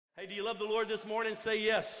Hey, do you love the Lord this morning? Say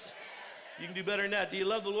yes. You can do better than that. Do you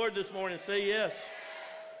love the Lord this morning? Say yes.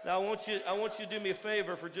 Now, I want you to do me a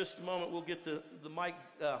favor for just a moment. We'll get the mic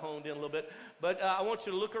honed in a little bit. But I want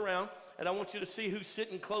you to look around, and I want you to see who's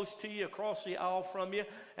sitting close to you, across the aisle from you,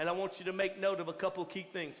 and I want you to make note of a couple of key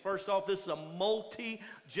things. First off, this is a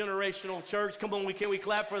multi-generational church. Come on, can we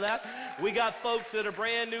clap for that? We got folks that are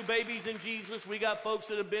brand new babies in Jesus. We got folks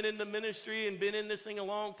that have been in the ministry and been in this thing a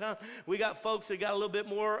long time. We got folks that got a little bit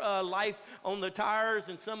more life on the tires,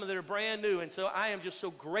 and some that are brand new. And so I am just so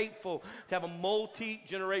grateful to have a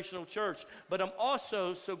multi-generational church. But I'm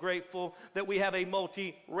also so grateful that we have a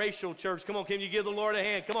multi-racial church. Come on, can you give the Lord a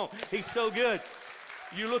hand? Come on, He's so good.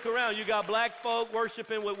 You look around, you got black folk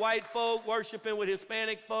worshiping with white folk, worshiping with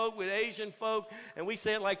Hispanic folk, with Asian folk, and we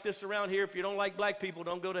say it like this around here: if you don't like black people,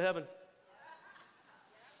 don't go to heaven.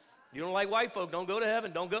 You don't like white folk, don't go to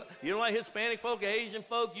heaven. Don't go. You don't like Hispanic folk, Asian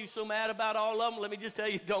folk, you so mad about all of them, let me just tell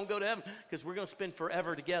you, don't go to heaven, because we're going to spend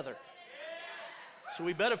forever together. So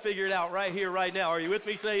we better figure it out right here, right now. Are you with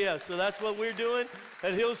me? Say yes. So that's what we're doing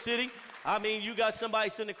at Hill City. I mean, you got somebody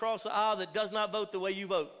sitting across the aisle that does not vote the way you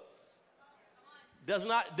vote. Does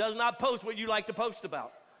not post what you like to post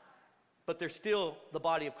about. But they're still the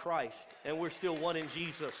body of Christ, and we're still one in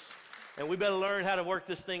Jesus. And we better learn how to work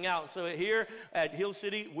this thing out. So here at Hill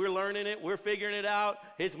City, we're learning it. We're figuring it out.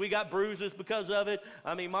 We got bruises because of it.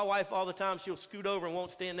 I mean, my wife all the time, she'll scoot over and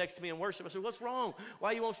won't stand next to me and worship. I said, what's wrong?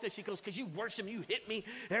 Why you won't stand? She goes, because you worship, you hit me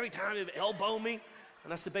every time, you elbow me.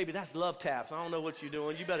 And I said, baby, that's love taps. I don't know what you're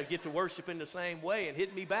doing. You better get to worshiping the same way and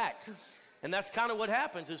hit me back. And that's kind of what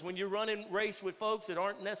happens is when you're running race with folks that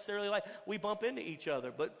aren't necessarily like, we bump into each other.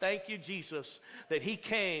 But thank you, Jesus, that He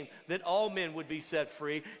came that all men would be set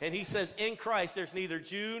free. And He says in Christ there's neither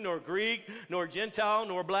Jew nor Greek nor Gentile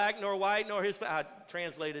nor black nor white nor Hispanic. I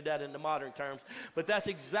translated that into modern terms. But that's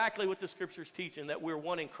exactly what the Scripture's teaching, that we're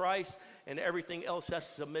one in Christ and everything else has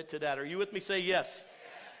to submit to that. Are you with me? Say yes.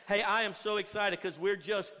 Hey, I am so excited because we're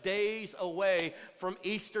just days away from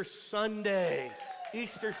Easter Sunday.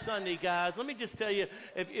 Easter Sunday, guys. Let me just tell you,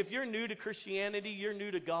 if you're new to Christianity, you're new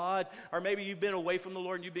to God, or maybe you've been away from the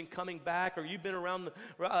Lord and you've been coming back, or you've been around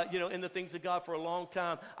in the things of God for a long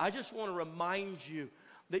time, I just want to remind you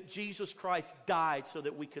that Jesus Christ died so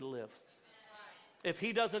that we could live. If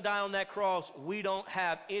He doesn't die on that cross, we don't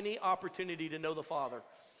have any opportunity to know the Father.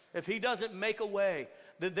 If He doesn't make a way,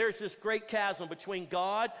 then there's this great chasm between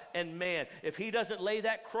God and man. If He doesn't lay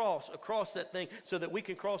that cross across that thing so that we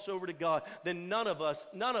can cross over to God, then none of us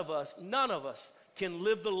can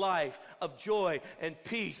live the life of joy and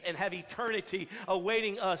peace and have eternity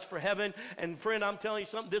awaiting us for heaven. And friend, I'm telling you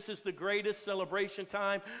something, this is the greatest celebration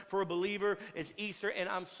time for a believer is Easter, and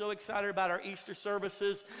I'm so excited about our Easter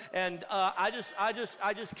services. And I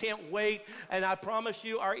just can't wait. And I promise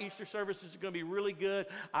you our Easter services are going to be really good.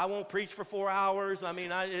 I won't preach for 4 hours. I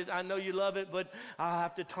mean, I know you love it, but I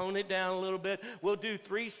have to tone it down a little bit. We'll do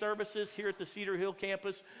 3 services here at the Cedar Hill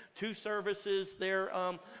campus, 2 services there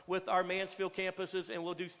with our Mansfield campuses, and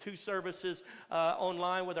we'll do 2 services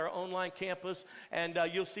online with our online campus. And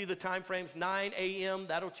you'll see the time frames, 9 a.m.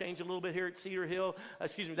 That'll change a little bit here at Cedar Hill.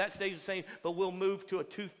 That stays the same, but we'll move to a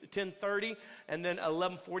 10:30 and then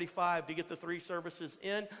 11:45 to get the 3 services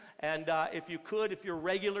in. And if you're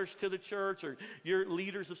regulars to the church or you're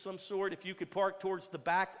leaders of some sort, if you could park towards the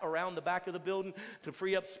back, around the back of the building to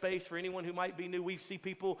free up space for anyone who might be new. We see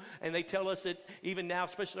people, and they tell us that even now,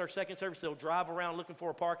 especially our second service, they'll drive around looking for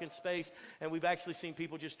a parking space, and we've actually seen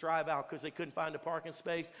people just drive out because they couldn't find a parking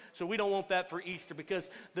space. So we don't want that for Easter, because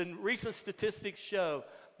the recent statistics show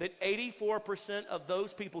that 84% of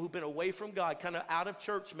those people who've been away from God, kind of out of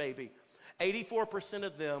church maybe, 84%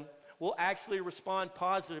 of them will actually respond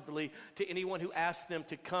positively to anyone who asks them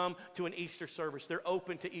to come to an Easter service. They're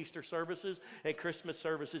open to Easter services and Christmas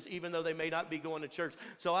services, even though they may not be going to church.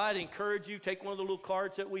 So I'd encourage you, take one of the little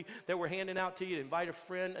cards that we're handing out to you, invite a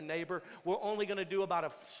friend, a neighbor. We're only going to do about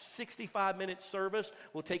a 65-minute service.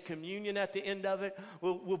 We'll take communion at the end of it.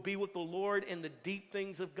 We'll be with the Lord in the deep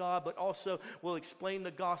things of God, but also we'll explain the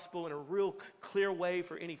gospel in a real clear way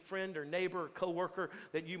for any friend or neighbor or coworker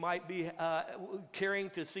that you might be caring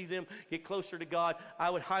to see them get closer to God. I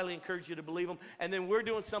would highly encourage you to believe them. And then we're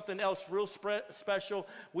doing something else real special.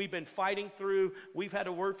 We've been fighting through. We've had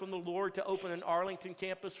a word from the Lord to open an Arlington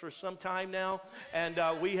campus for some time now. And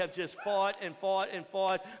we have just fought and fought and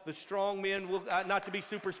fought. The strong men, not to be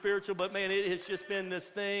super spiritual, but man, it has just been this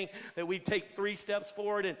thing that we take 3 steps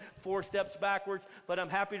forward and 4 steps backwards. But I'm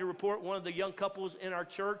happy to report one of the young couples in our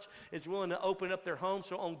church is willing to open up their home.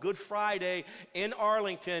 So on Good Friday in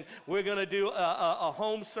Arlington, we're going to do a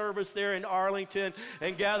home service service there in Arlington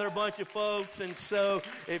and gather a bunch of folks. And so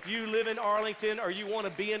if you live in Arlington or you want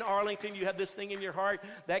to be in Arlington, you have this thing in your heart,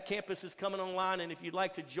 that campus is coming online. And if you'd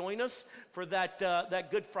like to join us for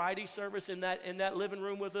that Good Friday service in that living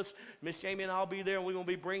room with us, Miss Jamie and I'll be there, and we're going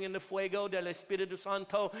to be bringing the Fuego del Espíritu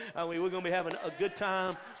Santo. We're going to be having a good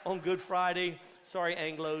time on Good Friday. Sorry,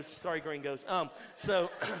 Anglos. Sorry, Gringos. So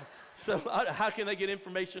how can they get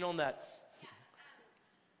information on that?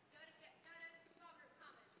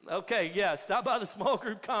 Okay, yeah, stop by the small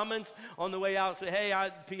group comments on the way out and say, hey,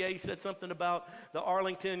 PA said something about the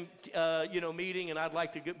Arlington, meeting, and I'd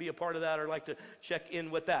like to be a part of that or like to check in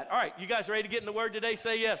with that. All right, you guys ready to get in the Word today?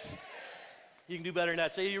 Say yes. You can do better than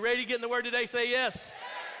that. Say, you ready to get in the Word today? Say yes.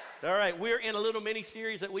 All right, we're in a little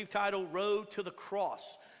mini-series that we've titled Road to the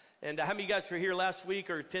Cross. And how many of you guys were here last week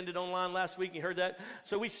or attended online last week and you heard that?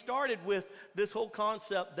 So we started with this whole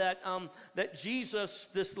concept that Jesus,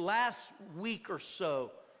 this last week or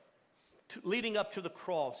so, leading up to the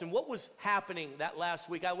cross, and what was happening that last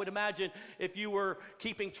week. I would imagine if you were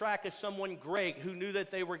keeping track of someone great who knew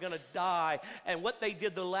that they were going to die, and what they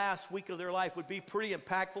did the last week of their life would be pretty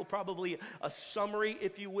impactful, probably a summary,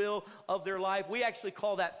 if you will, of their life. We actually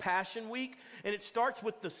call that Passion Week, and it starts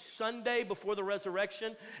with the Sunday before the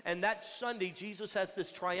resurrection, and that Sunday, Jesus has this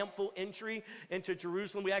triumphal entry into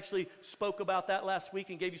Jerusalem. We actually spoke about that last week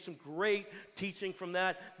and gave you some great teaching from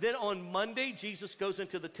that. Then on Monday, Jesus goes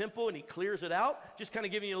into the temple and he clears it out, just kind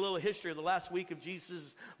of giving you a little history of the last week of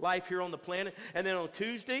Jesus' life here on the planet. And then on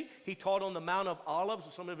Tuesday, he taught on the Mount of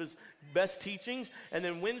Olives, some of his best teachings. And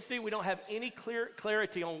then Wednesday, we don't have any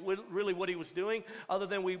clarity on really what he was doing, other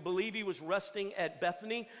than we believe he was resting at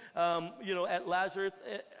Bethany, at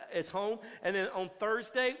Lazarus' home. And then on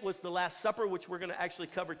Thursday was the Last Supper, which we're going to actually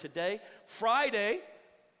cover today. Friday,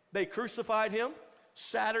 they crucified him.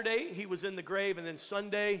 Saturday, he was in the grave, and then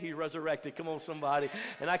Sunday, he resurrected. Come on, somebody.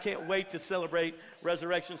 And I can't wait to celebrate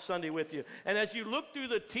Resurrection Sunday with you. And as you look through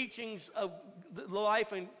the teachings of the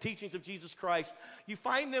life and teachings of Jesus Christ, you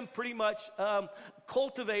find them pretty much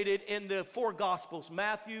cultivated in the four Gospels,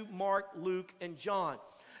 Matthew, Mark, Luke, and John.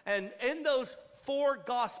 And in those four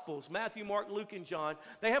Gospels, Matthew, Mark, Luke, and John,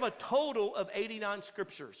 they have a total of 89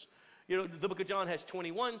 scriptures. The book of John has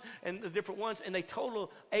 21 and the different ones, and they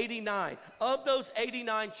total 89. Of those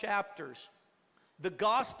 89 chapters, the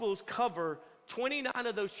Gospels cover, 29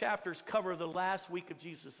 of those chapters cover the last week of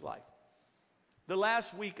Jesus' life. The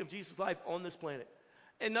last week of Jesus' life on this planet.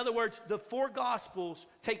 In other words, the four Gospels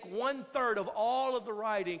take 1/3 of all of the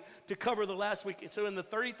writing to cover the last week. And so in the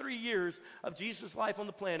 33 years of Jesus' life on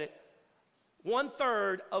the planet,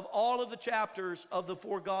 1/3 of all of the chapters of the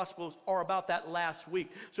four Gospels are about that last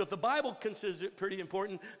week. So if the Bible considers it pretty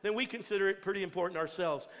important, then we consider it pretty important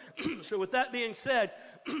ourselves. So with that being said,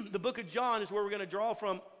 the book of John is where we're going to draw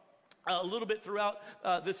from a little bit throughout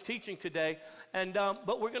this teaching today. And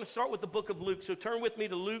but we're going to start with the book of Luke. So turn with me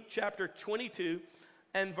to Luke chapter 22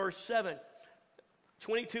 and verse 7.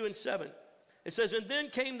 22 and 7. It says, "And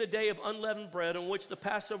then came the day of unleavened bread, on which the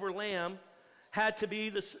Passover lamb the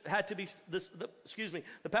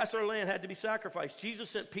Passover lamb had to be sacrificed. Jesus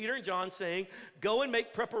sent Peter and John, saying, 'Go and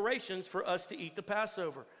make preparations for us to eat the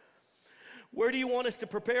Passover.' 'Where do you want us to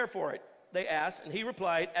prepare for it?' they asked. And he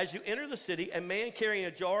replied, 'As you enter the city, a man carrying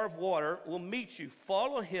a jar of water will meet you.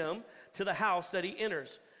 Follow him to the house that he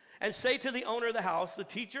enters. And say to the owner of the house, the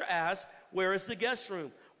teacher asks, where is the guest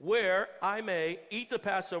room, where I may eat the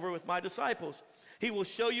Passover with my disciples? He will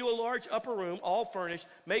show you a large upper room, all furnished.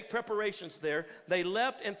 Make preparations there.' They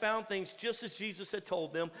left and found things just as Jesus had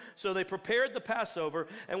told them. So they prepared the Passover.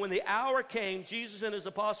 And when the hour came, Jesus and his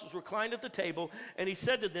apostles reclined at the table. And he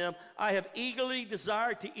said to them, 'I have eagerly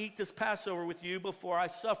desired to eat this Passover with you before I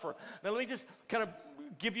suffer.'" Now let me just kind of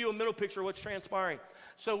give you a mental picture of what's transpiring.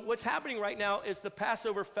 So what's happening right now is the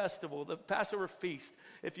Passover festival, the Passover feast,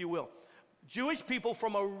 if you will. Jewish people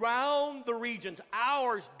from around the regions,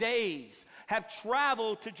 hours, days, have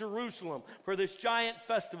traveled to Jerusalem for this giant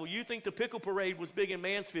festival. You think the pickle parade was big in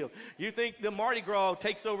Mansfield. You think the Mardi Gras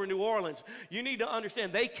takes over New Orleans. You need to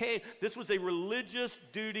understand, they came, this was a religious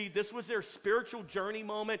duty. This was their spiritual journey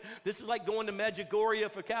moment. This is like going to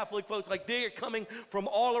Medjugorje for Catholic folks. Like they are coming from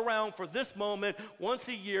all around for this moment once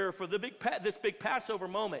a year for this big Passover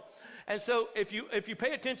moment. And so if you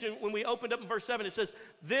pay attention, when we opened up in verse 7, it says,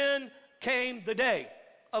 "Then came the day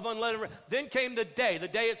of unleavened bread." Then came the day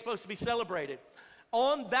it's supposed to be celebrated.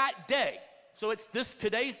 On that day, so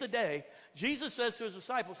today's the day, Jesus says to his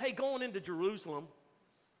disciples, "Hey, go on into Jerusalem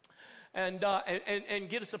and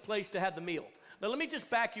get us a place to have the meal." Now let me just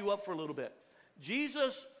back you up for a little bit.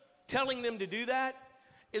 Jesus telling them to do that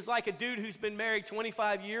is like a dude who's been married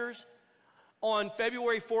 25 years. On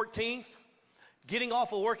February 14th, getting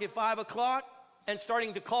off of work at 5 o'clock and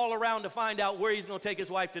starting to call around to find out where he's going to take his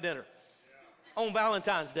wife to dinner on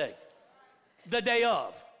Valentine's Day, the day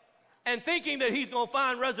of, and thinking that he's going to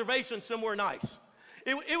find reservations somewhere nice.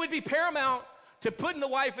 It would be paramount to putting the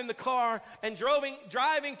wife in the car and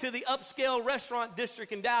driving to the upscale restaurant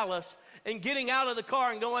district in Dallas and getting out of the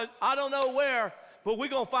car and going, I don't know where, but we're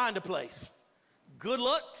going to find a place. Good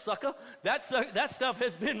luck, sucker. That stuff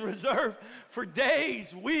has been reserved for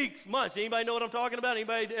days, weeks, months. Anybody know what I'm talking about?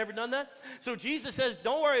 Anybody ever done that? So Jesus says,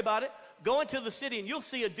 don't worry about it. Go into the city and you'll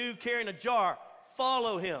see a dude carrying a jar.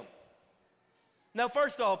 Follow him. Now,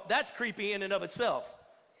 first off, that's creepy in and of itself.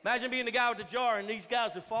 Imagine being the guy with the jar and these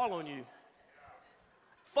guys are following you.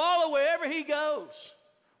 Follow wherever he goes.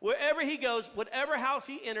 Wherever he goes, whatever house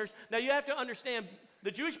he enters. Now, you have to understand,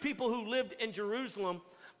 the Jewish people who lived in Jerusalem,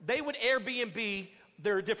 they would Airbnb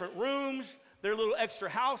their different rooms, their little extra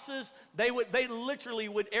houses. They literally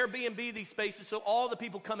would Airbnb these spaces, so all the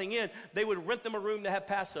people coming in, they would rent them a room to have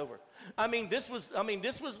Passover. This was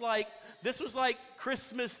like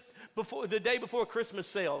Christmas before, the day before Christmas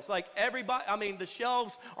sales. Like everybody, the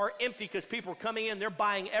shelves are empty because people are coming in, they're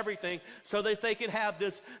buying everything so that they can have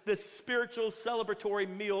this spiritual celebratory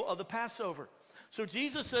meal of the Passover. So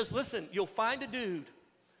Jesus says, listen, you'll find a dude,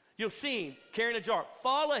 you'll see him carrying a jar.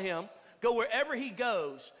 Follow him, go wherever he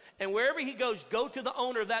goes, and wherever he goes, go to the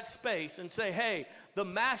owner of that space and say, hey, the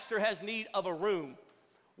master has need of a room.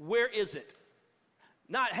 Where is it?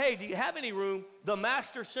 Not, hey, do you have any room? The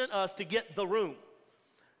master sent us to get the room.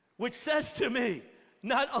 Which says to me,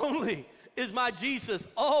 not only is my Jesus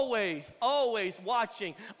always, always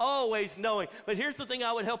watching, always knowing, but here's the thing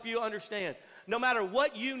I would help you understand. No matter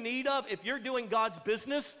what you need of, if you're doing God's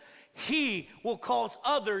business, he will cause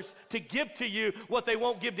others to give to you what they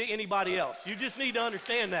won't give to anybody else. You just need to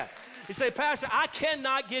understand that. You say, Pastor, I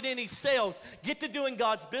cannot get any sales. Get to doing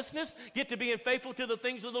God's business, get to being faithful to the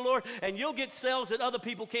things of the Lord, and you'll get sales that other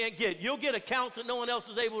people can't get. You'll get accounts that no one else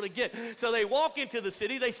is able to get. So they walk into the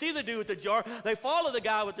city, they see the dude with the jar, they follow the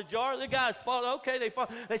guy with the jar, the guys follow, okay,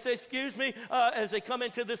 they say, excuse me, as they come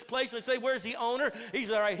into this place, they say, where's the owner? He's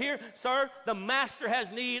right here. Sir, the master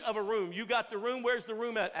has need of a room. You got the room, where's the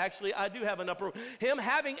room at? Actually, I do have an upper room. Him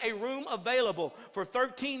having a room available for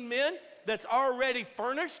 13 men that's already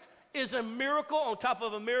furnished is a miracle on top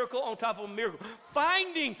of a miracle on top of a miracle.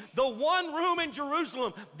 Finding the one room in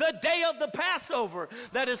Jerusalem, the day of the Passover,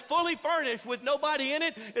 that is fully furnished with nobody in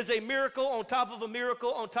it is a miracle on top of a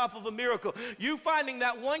miracle on top of a miracle. You finding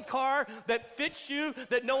that one car that fits you,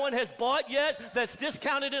 that no one has bought yet, that's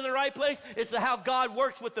discounted in the right place, it's how God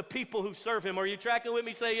works with the people who serve him. Are you tracking with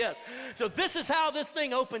me? Say yes. So this is how this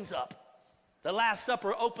thing opens up. The Last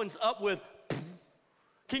Supper opens up with,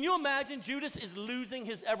 can you imagine Judas is losing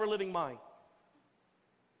his ever-living mind?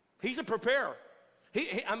 He's a preparer.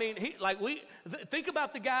 Think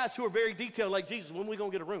about the guys who are very detailed like Jesus. When are we going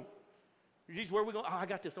to get a room? Jesus, where are we going? Oh, I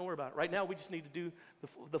got this. Don't worry about it. Right now, we just need to do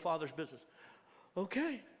the Father's business.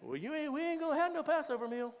 Okay. Well, we ain't going to have no Passover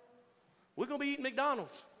meal. We're going to be eating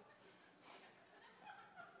McDonald's.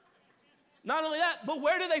 Not only that, but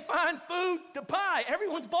where do they find food to buy?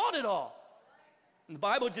 Everyone's bought it all. And the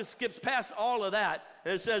Bible just skips past all of that.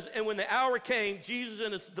 And it says, and when the hour came, Jesus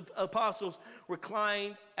and the apostles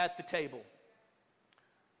reclined at the table.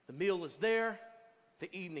 The meal is there. The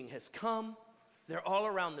evening has come. They're all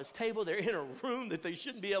around this table. They're in a room that they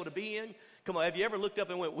shouldn't be able to be in. Come on, have you ever looked up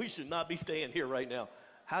and went, we should not be staying here right now?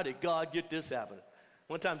 How did God get this happening?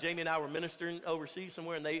 One time, Jamie and I were ministering overseas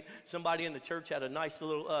somewhere, and somebody in the church had a nice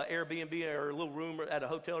little Airbnb or a little room at a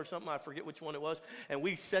hotel or something. I forget which one it was. And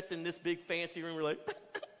we sat in this big fancy room. We're like,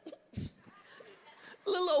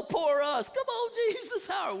 little old poor us. Come on, Jesus,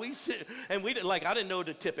 how are we sitting? And we didn't I didn't know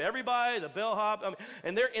to tip everybody, the bellhop.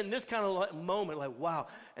 And they're in this kind of moment, like, wow.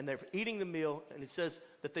 And they're eating the meal, and it says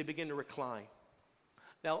that they begin to recline.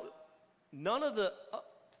 Now, none of the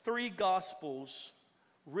three Gospels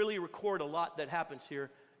really record a lot that happens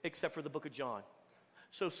here except for the book of John.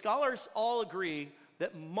 So scholars all agree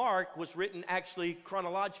that Mark was written actually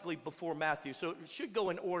chronologically before Matthew. So it should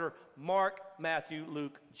go in order: Mark, Matthew,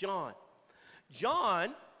 Luke, John.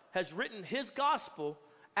 John has written his gospel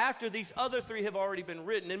after these other three have already been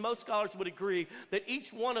written. And most scholars would agree that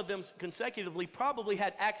each one of them consecutively probably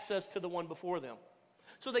had access to the one before them.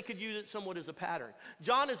 So they could use it somewhat as a pattern.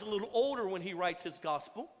 John is a little older when he writes his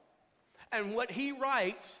gospel. And what he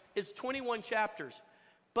writes is 21 chapters.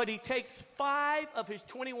 But he takes 5 of his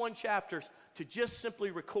 21 chapters to just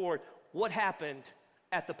simply record what happened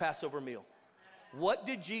at the Passover meal. What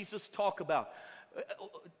did Jesus talk about?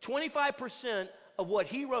 25% of what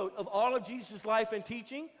he wrote of all of Jesus' life and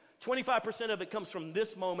teaching, 25% of it comes from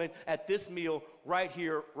this moment at this meal right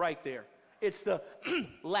here, right there. It's the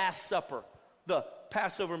Last Supper, the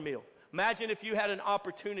Passover meal. Imagine if you had an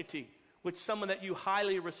opportunity with someone that you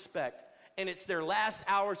highly respect, and it's their last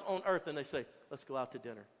hours on earth, and they say, let's go out to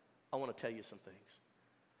dinner. I want to tell you some things.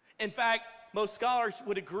 In fact, most scholars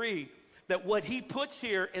would agree that what he puts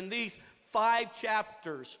here in these 5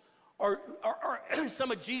 chapters are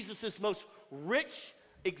some of Jesus' most rich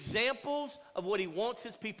examples of what he wants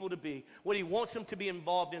his people to be, what he wants them to be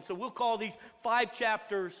involved in. So we'll call these 5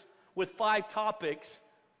 chapters with 5 topics.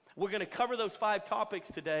 We're going to cover those 5 topics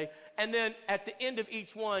today, and then at the end of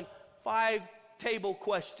each one, 5 table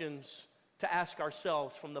questions to ask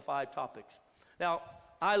ourselves from the 5 topics. Now,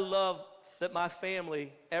 I love that my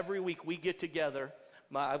family, every week we get together.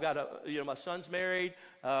 I've got my son's married,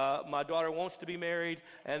 my daughter wants to be married,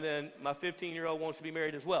 and then my 15-year-old wants to be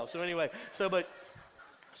married as well. So anyway,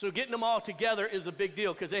 so getting them all together is a big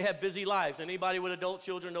deal because they have busy lives. Anybody with adult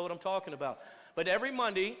children know what I'm talking about. But every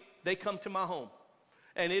Monday, they come to my home.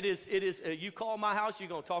 And it is. You call my house, you're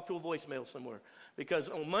going to talk to a voicemail somewhere. Because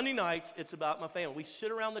on Monday nights, it's about my family. We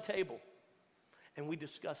sit around the table, and we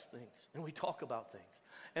discuss things, and we talk about things.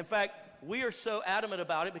 In fact, we are so adamant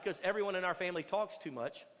about it because everyone in our family talks too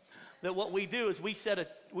much that what we do is we started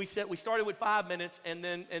with 5 minutes, and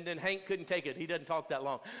then Hank couldn't take it. He doesn't talk that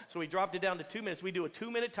long. So we dropped it down to 2 minutes. We do a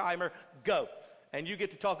 2-minute timer, go. And you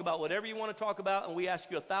get to talk about whatever you want to talk about, and we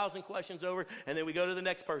ask you 1,000 questions over, and then we go to the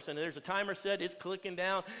next person. And there's a timer set, it's clicking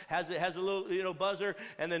down, has a little buzzer,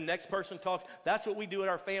 and then the next person talks. That's what we do at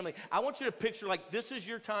our family. I want you to picture like this is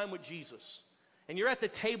your time with Jesus, and you're at the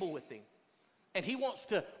table with him, and he wants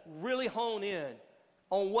to really hone in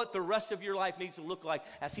on what the rest of your life needs to look like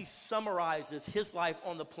as he summarizes his life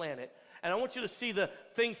on the planet. And I want you to see the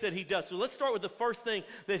things that he does. So let's start with the first thing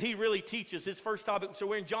that he really teaches, his first topic. So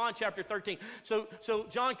we're in John chapter 13. So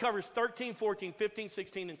John covers 13, 14, 15,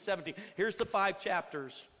 16, and 17. Here's the 5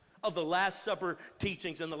 chapters of the Last Supper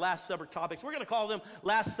teachings and the Last Supper topics. We're going to call them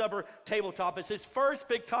Last Supper table topics. His first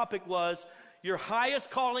big topic was, your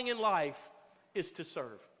highest calling in life is to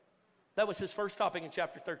serve. That was his first topic in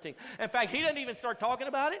chapter 13. In fact, he doesn't even start talking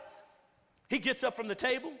about it. He gets up from the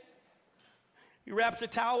table. He wraps a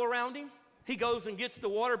towel around him. He goes and gets the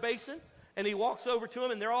water basin, and he walks over to them,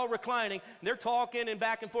 and they're all reclining. And they're talking and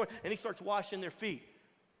back and forth, and he starts washing their feet.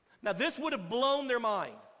 Now, this would have blown their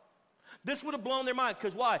mind. This would have blown their mind.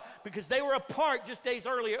 Because why? Because they were a part just days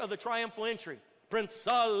earlier of the triumphal entry. Prince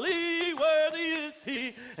Ali, worthy is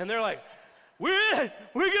he. And they're like, we're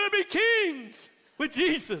going to be kings with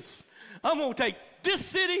Jesus. I'm going to take this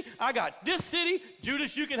city. I got this city.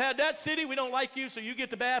 Judas, you can have that city. We don't like you, so you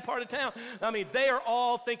get the bad part of town. I mean, they are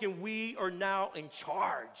all thinking we are now in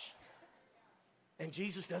charge. And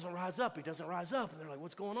Jesus doesn't rise up. He doesn't rise up. And they're like,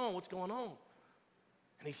 what's going on? What's going on?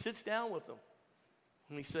 And he sits down with them.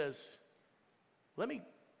 And he says, let me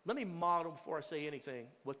model before I say anything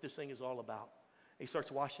what this thing is all about. And he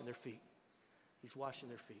starts washing their feet. He's washing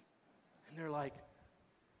their feet. And they're like,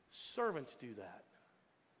 servants do that.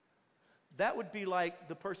 That would be like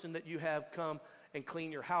the person that you have come and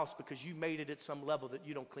clean your house because you made it at some level that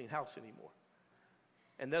you don't clean house anymore.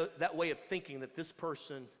 And that way of thinking that this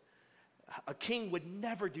person, a king would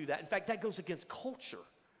never do that. In fact, that goes against culture.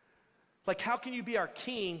 Like, how can you be our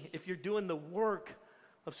king if you're doing the work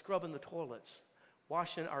of scrubbing the toilets,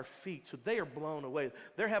 washing our feet? So they are blown away.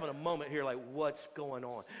 They're having a moment here like, what's going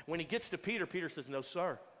on? When he gets to Peter, Peter says, no,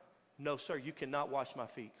 sir. No, sir, you cannot wash my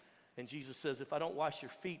feet. And Jesus says, if I don't wash your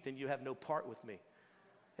feet, then you have no part with me.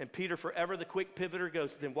 And Peter, forever the quick pivoter,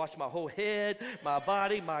 goes, then wash my whole head, my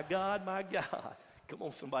body, my God, my God. Come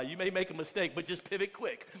on, somebody. You may make a mistake, but just pivot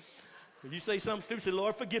quick. When you say something stupid, say,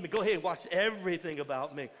 Lord, forgive me. Go ahead and wash everything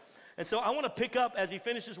about me. And so I want to pick up as he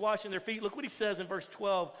finishes washing their feet. Look what he says in verse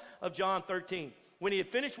 12 of John 13. When he had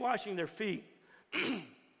finished washing their feet,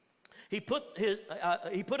 he put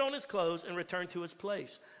on his clothes and returned to his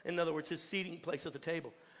place. In other words, his seating place at the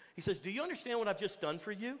table. He says, do you understand what I've just done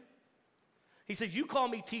for you? He says, you call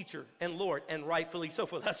me teacher and Lord, and rightfully so,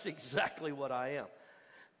 for that's exactly what I am.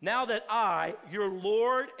 Now that I, your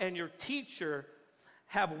Lord and your teacher,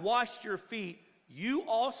 have washed your feet, you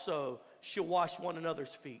also should wash one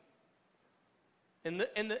another's feet. In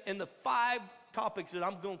the 5 topics that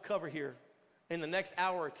I'm going to cover here in the next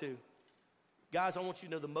hour or two, guys, I want you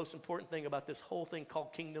to know the most important thing about this whole thing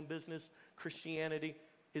called kingdom business, Christianity,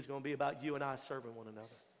 is going to be about you and I serving one another.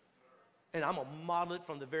 And I'm going to model it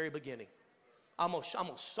from the very beginning. I'm going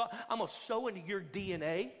to sow into your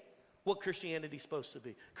DNA what Christianity is supposed to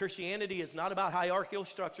be. Christianity is not about hierarchical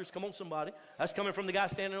structures. Come on, somebody. That's coming from the guy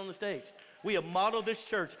standing on the stage. We have modeled this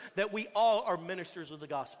church that we all are ministers of the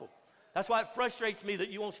gospel. That's why it frustrates me that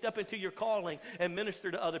you won't step into your calling and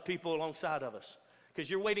minister to other people alongside of us. because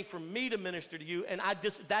you're waiting for me to minister to you, and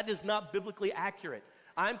that is not biblically accurate.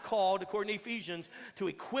 I'm called, according to Ephesians, to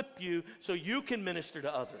equip you so you can minister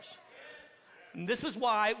to others. And this is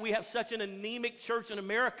why we have such an anemic church in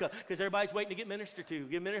America, because everybody's waiting to get ministered to.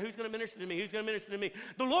 Who's going to minister to me? Who's going to minister to me?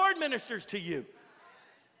 The Lord ministers to you.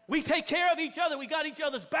 We take care of each other. We got each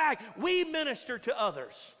other's back. We minister to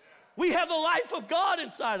others. We have the life of God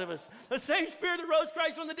inside of us. The same Spirit that rose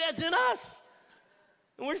Christ from the dead is in us.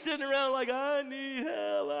 And we're sitting around like, I need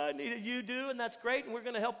help, I need it. You do, and that's great, and we're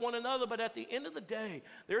going to help one another. But at the end of the day,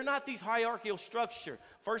 they're not these hierarchical structure.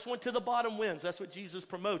 First one to the bottom wins. That's what Jesus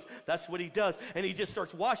promotes. That's what he does. And he just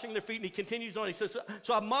starts washing their feet, and he continues on. He says,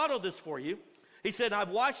 so I've modeled this for you. He said, I've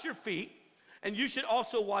washed your feet, and you should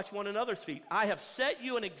also wash one another's feet. I have set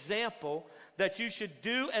you an example that you should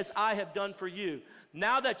do as I have done for you.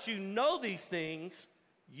 Now that you know these things,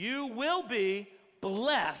 you will be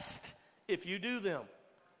blessed if you do them.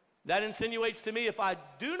 That insinuates to me, if I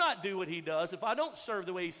do not do what he does, if I don't serve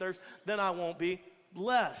the way he serves, then I won't be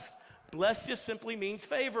blessed. Blessed just simply means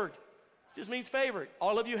favored. Just means favored.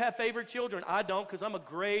 All of you have favored children. I don't, because I'm a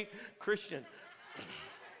great Christian.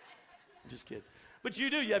 Just kidding. But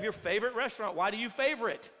you do. You have your favorite restaurant. Why do you favor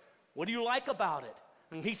it? What do you like about it?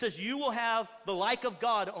 And he says you will have the like of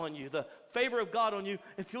God on you, the favor of God on you,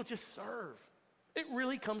 if you'll just serve. It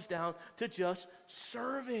really comes down to just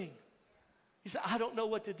serving. He said, I don't know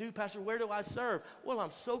what to do, Pastor. Where do I serve? Well,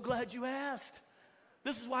 I'm so glad you asked.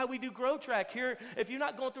 This is why we do Grow Track here. If you're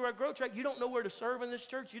not going through our Grow Track, you don't know where to serve in this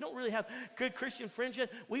church. You don't really have good Christian friends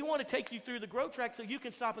yet. We want to take you through the Grow Track so you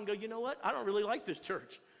can stop and go, you know what? I don't really like this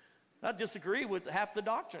church. I disagree with half the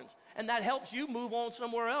doctrines. And that helps you move on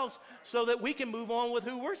somewhere else so that we can move on with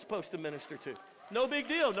who we're supposed to minister to. No big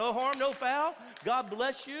deal. No harm, no foul. God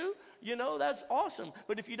bless you. You know, that's awesome.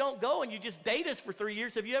 But if you don't go and you just date us for 3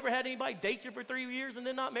 years, have you ever had anybody date you for 3 years and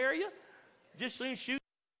then not marry you? Just soon shoot.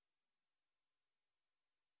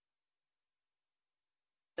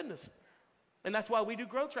 And that's why we do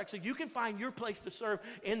Grow Track, so you can find your place to serve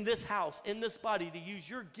in this house, in this body, to use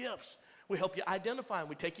your gifts. We help you identify them.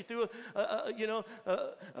 We take you through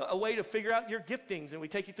a way to figure out your giftings, and we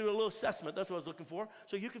take you through a little assessment. That's what I was looking for.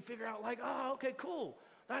 So you can figure out like, oh, okay, cool.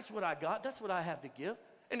 That's what I got. That's what I have to give.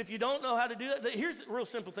 And if you don't know how to do that, here's a real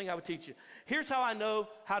simple thing I would teach you. Here's how I know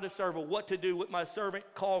how to serve or what to do with my servant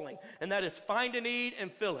calling, and that is find a need and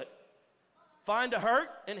fill it. Find a hurt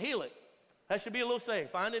and heal it. That should be a little saying.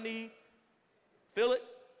 Find a need, fill it,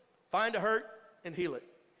 find a hurt, and heal it.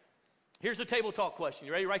 Here's a table talk question.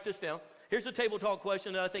 You ready to write this down? Here's a table talk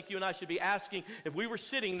question that I think you and I should be asking. If we were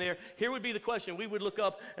sitting there, here would be the question we would look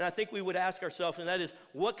up, and I think we would ask ourselves, and that is,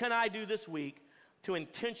 what can I do this week to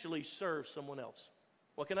intentionally serve someone else?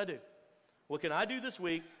 What can I do? What can I do this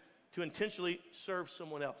week to intentionally serve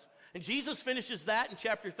someone else? And Jesus finishes that in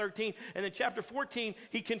chapter 13. And then chapter 14,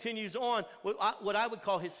 he continues on what I would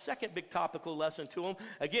call his second big topical lesson to him.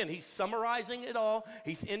 Again, he's summarizing it all.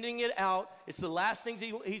 He's ending it out. It's the last things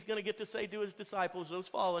he's going to get to say to his disciples, those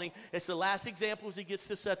following. It's the last examples he gets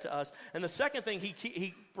to set to us. And the second thing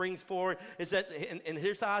he brings forward is that, and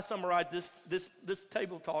here's how I summarize this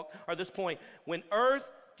table talk, or this point. When earth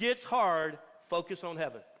gets hard, focus on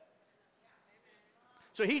heaven.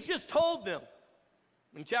 So he's just told them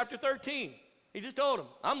in chapter 13, he just told them,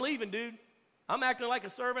 I'm leaving, dude. I'm acting like a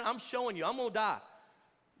servant. I'm showing you. I'm going to die.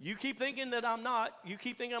 You keep thinking that I'm not. You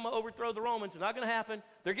keep thinking I'm going to overthrow the Romans. It's not going to happen.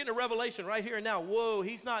 They're getting a revelation right here and now. Whoa,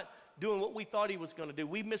 he's not doing what we thought he was going to do.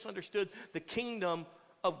 We misunderstood the kingdom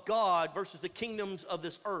of God versus the kingdoms of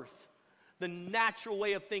this earth. The natural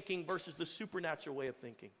way of thinking versus the supernatural way of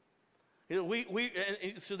thinking.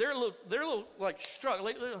 So they're a little like struck,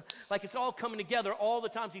 like it's all coming together. All the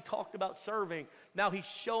times he talked about serving, now he's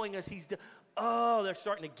showing us they're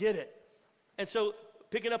starting to get it. And so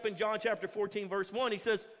picking up in John chapter 14, verse 1, he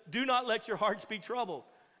says, do not let your hearts be troubled.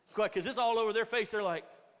 Because it's all over their face. They're like,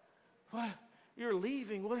 what? You're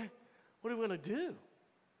leaving. What are we going to do?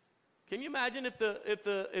 Can you imagine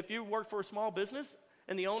if you work for a small business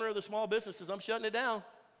and the owner of the small business says, I'm shutting it down.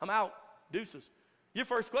 I'm out. Deuces. Your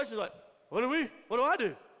first question is like, what do I do?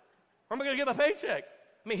 Where am I going to get my paycheck?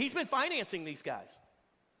 I mean, he's been financing these guys.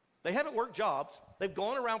 They haven't worked jobs. They've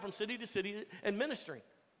gone around from city to city and ministering.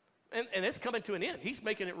 And it's coming to an end. He's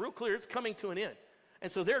making it real clear it's coming to an end. And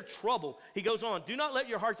so they're troubled. He goes on, do not let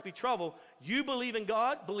your hearts be troubled. You believe in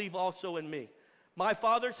God, believe also in me. My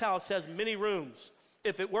Father's house has many rooms.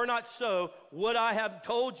 If it were not so, would I have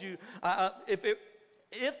told you,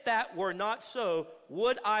 if that were not so,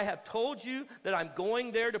 would I have told you that I'm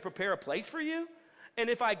going there to prepare a place for you? And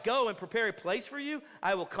if I go and prepare a place for you,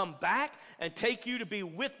 I will come back and take you to be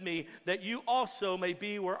with me, that you also may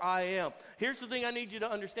be where I am. Here's the thing I need you to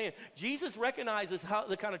understand. Jesus recognizes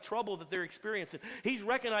the kind of trouble that they're experiencing. He's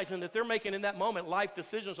recognizing that they're making in that moment life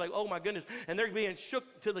decisions like, oh my goodness, and they're being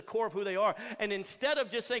shook to the core of who they are. And instead of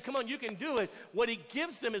just saying, come on, you can do it, what he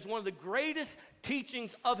gives them is one of the greatest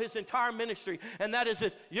teachings of his entire ministry. And that is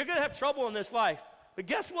this: you're going to have trouble in this life, but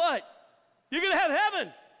guess what? You're going to have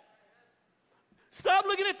heaven. Stop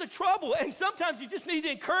looking at the trouble, and sometimes you just need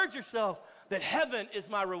to encourage yourself that heaven is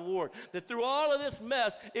my reward, that through all of this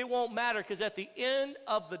mess, it won't matter, because at the end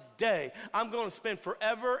of the day, I'm going to spend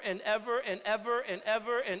forever and ever and ever and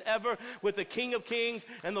ever and ever with the King of Kings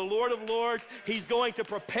and the Lord of Lords. He's going to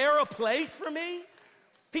prepare a place for me.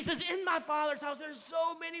 He says, in my Father's house, there's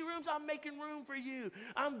so many rooms. I'm making room for you.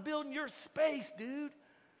 I'm building your space, dude.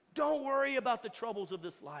 Don't worry about the troubles of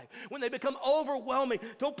this life. When they become overwhelming,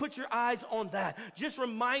 don't put your eyes on that. Just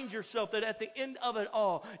remind yourself that at the end of it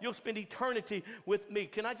all, you'll spend eternity with me.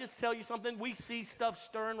 Can I just tell you something? We see stuff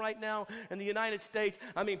stirring right now in the United States.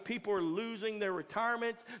 I mean, people are losing their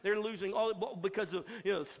retirements. They're losing all because of,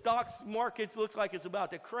 stocks markets looks like it's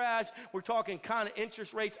about to crash. We're talking kind of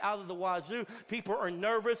interest rates out of the wazoo. People are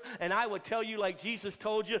nervous. And I would tell you, like Jesus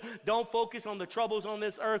told you, don't focus on the troubles on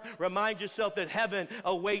this earth. Remind yourself that heaven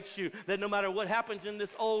awaits you, that no matter what happens in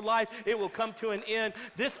this old life, it will come to an end.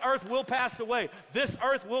 This earth will pass away. This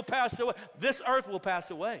earth will pass away. This earth will pass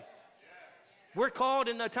away. We're called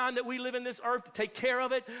in the time that we live in this earth to take care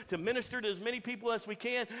of it, to minister to as many people as we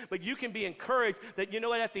can. But you can be encouraged that,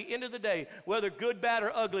 at the end of the day, whether good, bad,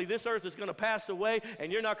 or ugly, this earth is going to pass away, and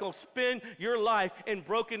you're not going to spend your life in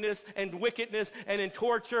brokenness and wickedness and in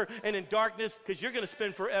torture and in darkness, because you're going to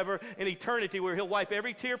spend forever in eternity where he'll wipe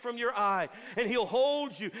every tear from your eye, and he'll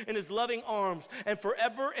hold you in his loving arms, and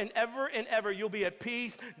forever and ever and ever you'll be at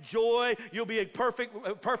peace, joy, you'll be at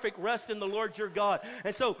perfect rest in the Lord your God.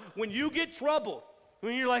 And so when you get troubled,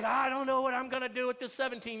 when you're like, I don't know what I'm going to do with this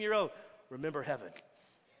 17-year-old, remember heaven.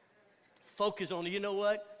 Focus on it. You know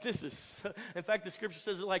what? In fact, the scripture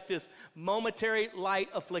says it like this: momentary light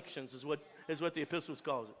afflictions is what the epistles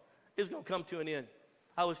calls it. It's going to come to an end.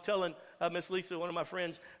 I was telling Miss Lisa, one of my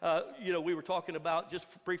friends, we were talking about just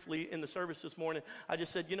briefly in the service this morning. I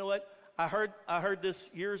just said, you know what? I heard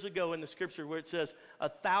this years ago in the scripture where it says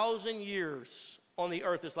 1,000 years on the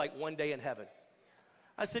earth is like one day in heaven.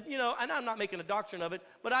 I said, and I'm not making a doctrine of it,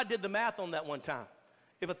 but I did the math on that one time.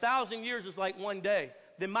 If 1,000 years is like one day,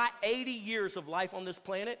 then my 80 years of life on this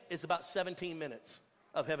planet is about 17 minutes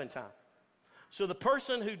of heaven time. So the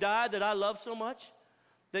person who died that I love so much,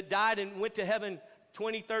 that died and went to heaven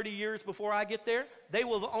 20, 30 years before I get there, they've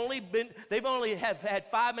only have had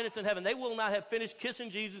 5 minutes in heaven. They will not have finished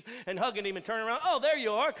kissing Jesus and hugging him and turning around. Oh, there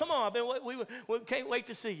you are. Come on. We can't wait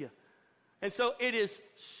to see you. And so it is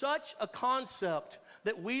such a concept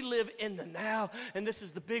that we live in the now, and this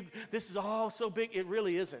is all so big. It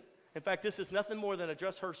really isn't. In fact, this is nothing more than a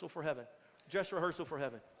dress rehearsal for heaven. Dress rehearsal for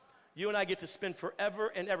heaven. You and I get to spend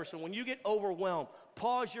forever and ever. So when you get overwhelmed,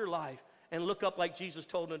 pause your life and look up like Jesus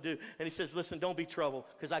told him to do. And he says, listen, don't be troubled,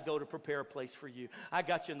 because I go to prepare a place for you. I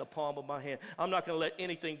got you in the palm of my hand. I'm not going to let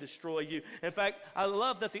anything destroy you. In fact, I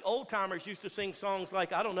love that the old timers used to sing songs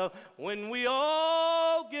like, I don't know, when we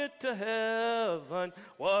all get to heaven,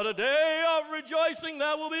 what a day of rejoicing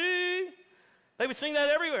that will be. They would sing that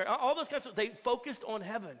everywhere. All those kinds of stuff. They focused on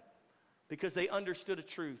heaven because they understood a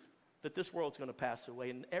truth that this world's going to pass away,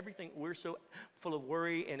 and everything we're so full of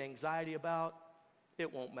worry and anxiety about,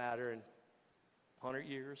 it won't matter in 100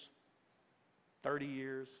 years, 30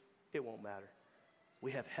 years, it won't matter.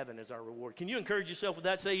 We have heaven as our reward. Can you encourage yourself with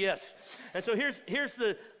that? Say yes. And so here's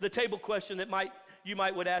the table question that you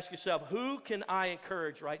would ask yourself. Who can I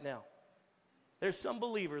encourage right now? There's some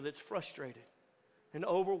believer that's frustrated and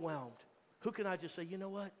overwhelmed. Who can I just say, you know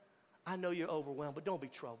what? I know you're overwhelmed, but don't be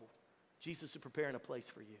troubled. Jesus is preparing a place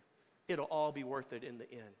for you. It'll all be worth it in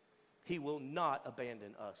the end. He will not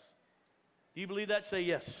abandon us. Do you believe that? Say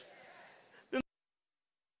yes.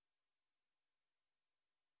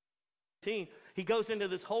 He goes into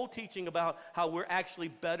this whole teaching about how we're actually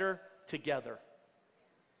better together,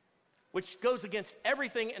 which goes against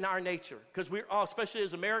everything in our nature, because we're all, especially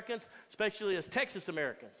as Americans, especially as Texas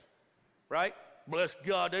Americans, right? Bless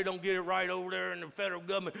God, they don't get it right over there in the federal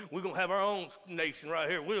government. We're going to have our own nation right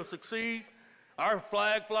here. We'll succeed. Our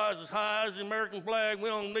flag flies as high as the American flag. We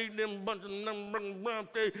don't need them bunch of them.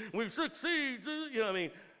 We succeed. You know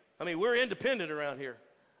what I mean, we're independent around here.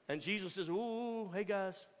 And Jesus says, ooh, hey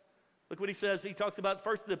guys. Look what he says. He talks about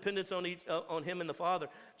first the dependence on him and the Father.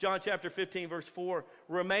 John chapter 15, verse 4.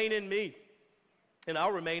 Remain in me, and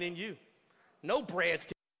I'll remain in you. No branch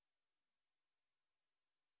can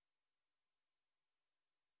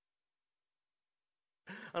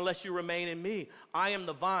unless you remain in me. I am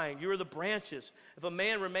the vine, you are the branches. If a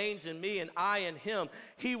man remains in me and I in him,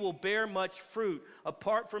 he will bear much fruit.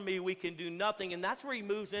 Apart from me, we can do nothing. And that's where he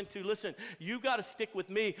moves into, listen, you got to stick with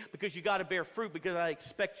me because you got to bear fruit because I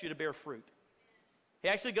expect you to bear fruit. He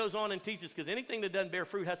actually goes on and teaches because anything that doesn't bear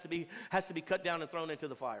fruit has to be cut down and thrown into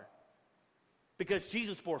the fire. Because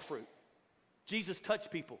Jesus bore fruit. Jesus touched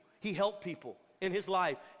people. He helped people in his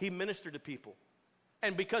life. He ministered to people.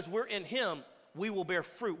 And because we're in him, we will bear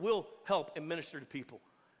fruit. We'll help and minister to people.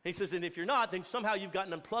 And he says, and if you're not, then somehow you've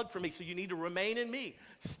gotten unplugged from me, so you need to remain in me.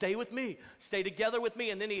 Stay with me. Stay together with me.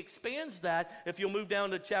 And then he expands that. If you'll move down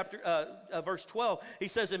to verse 12, he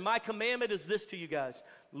says, and my commandment is this to you guys.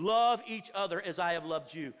 Love each other as I have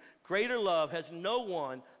loved you. Greater love has no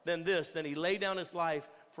one than this, than he laid down his life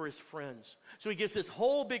for his friends. So he gives this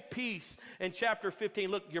whole big piece in chapter 15.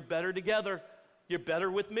 Look, you're better together. You're better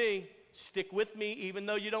with me. Stick with me even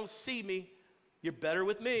though you don't see me. You're better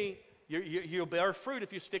with me. You'll bear fruit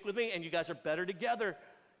if you stick with me, and you guys are better together.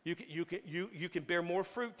 You can bear more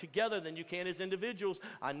fruit together than you can as individuals.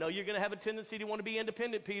 I know you're going to have a tendency to want to be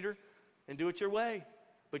independent, Peter, and do it your way.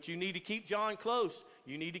 But you need to keep John close.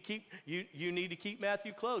 You need to keep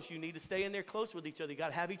Matthew close. You need to stay in there close with each other. You got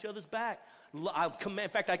to have each other's back. In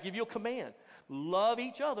fact, I give you a command. Love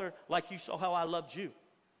each other like you saw how I loved you.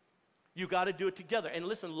 You got to do it together. And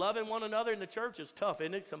listen, loving one another in the church is tough,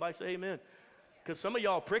 isn't it? Somebody say amen. Because some of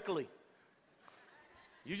y'all are prickly.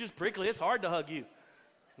 You just prickly. It's hard to hug you.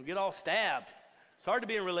 You get all stabbed. It's hard to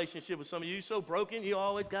be in a relationship with some of you. You're so broken. I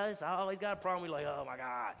always got a problem. You're like, oh, my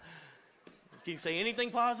God. Can you say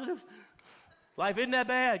anything positive? Life isn't that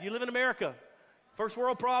bad. You live in America. First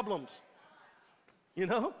world problems. You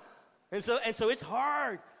know? And so it's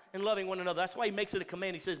hard in loving one another. That's why he makes it a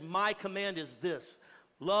command. He says, my command is this.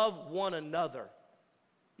 Love one another.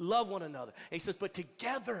 Love one another. And he says, but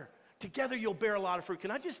together you'll bear a lot of fruit.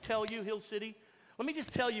 Can I just tell you, Hill City? Let me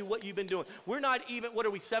just tell you what you've been doing. We're not even,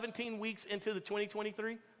 17 weeks into the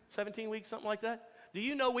 2023? 17 weeks, something like that? Do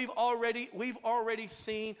you know we've already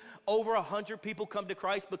seen over 100 people come to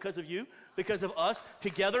Christ because of you, because of us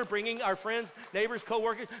together, bringing our friends, neighbors,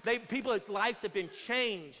 coworkers. People's lives have been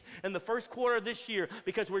changed in the first quarter of this year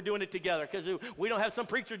because we're doing it together. Because we don't have some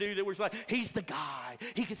preacher dude that was like, he's the guy.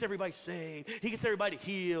 He gets everybody saved. He gets everybody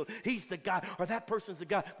healed. He's the guy, or that person's the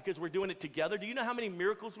guy. Because we're doing it together. Do you know how many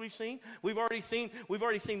miracles we've seen? We've already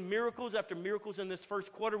seen miracles after miracles in this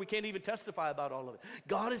first quarter. We can't even testify about all of it.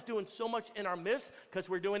 God is doing so much in our midst because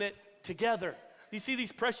we're doing it together. You see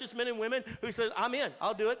these precious men and women who said, I'm in,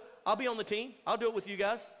 I'll do it. I'll be on the team. I'll do it with you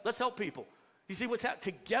guys. Let's help people. You see what's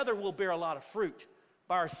happening? Together we'll bear a lot of fruit.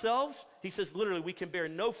 By ourselves, he says literally we can bear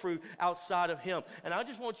no fruit outside of him. And I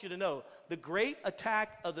just want you to know, the great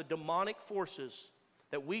attack of the demonic forces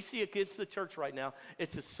that we see against the church right now,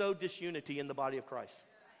 it's to sow disunity in the body of Christ.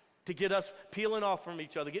 To get us peeling off from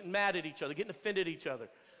each other, getting mad at each other, getting offended at each other.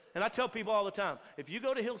 And I tell people all the time, if you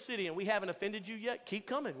go to Hill City and we haven't offended you yet, keep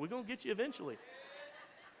coming. We're going to get you eventually.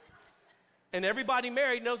 And everybody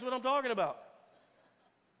married knows what I'm talking about.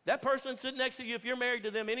 That person sitting next to you, if you're married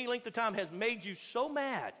to them any length of time, has made you so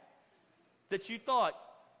mad that you thought,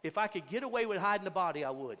 if I could get away with hiding the body, I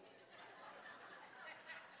would.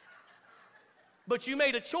 But you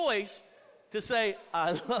made a choice to say,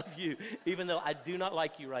 I love you, even though I do not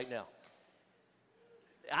like you right now.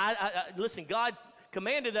 Listen, God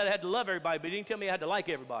commanded that I had to love everybody, but he didn't tell me I had to like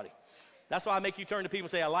everybody. That's why I make you turn to people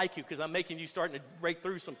and say, I like you, because I'm making you starting to break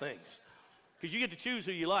through some things. Because you get to choose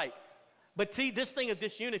who you like. But see, this thing of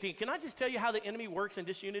disunity, can I just tell you how the enemy works in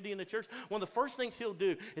disunity in the church? One of the first things he'll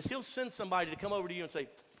do is he'll send somebody to come over to you and say,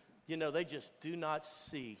 you know, they just do not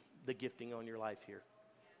see the gifting on your life here.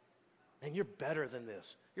 And you're better than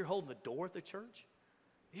this. You're holding the door at the church.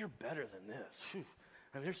 You're better than this. Whew.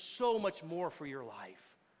 I mean, there's so much more for your life.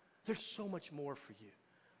 There's so much more for you.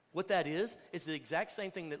 What that is the exact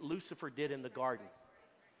same thing that Lucifer did in the garden.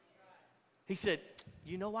 He said,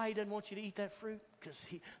 you know why he doesn't want you to eat that fruit? Because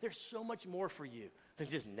there's so much more for you than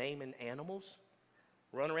just naming animals,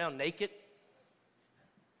 run around naked.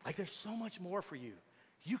 Like there's so much more for you.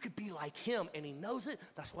 You could be like him, and he knows it.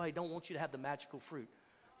 That's why he don't want you to have the magical fruit.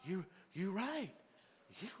 You're right.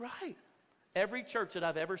 You're right. Every church that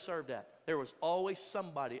I've ever served at, there was always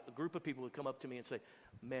somebody, a group of people who would come up to me and say,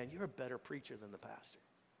 man, you're a better preacher than the pastor.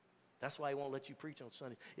 That's why he won't let you preach on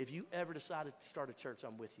Sunday. If you ever decided to start a church,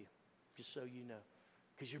 I'm with you, just so you know.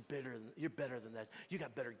 Because you're better than that. You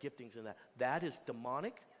got better giftings than that. That is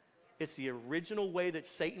demonic. It's the original way that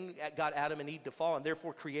Satan got Adam and Eve to fall and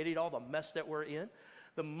therefore created all the mess that we're in.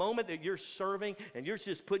 The moment that you're serving and you're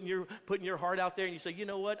just putting your heart out there and you say, you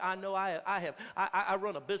know what, I know I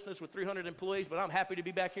run a business with 300 employees, but I'm happy to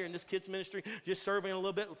be back here in this kids ministry just serving a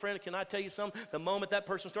little bit. Friend, can I tell you something? The moment that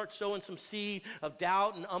person starts sowing some seed of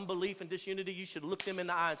doubt and unbelief and disunity, you should look them in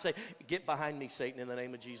the eye and say, get behind me, Satan, in the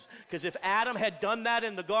name of Jesus. Because if Adam had done that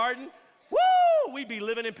in the garden, woo, we'd be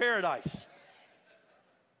living in paradise.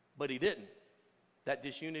 But he didn't. That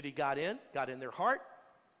disunity got in their heart,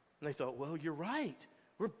 and they thought, well, you're right.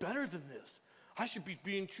 We're better than this. I should be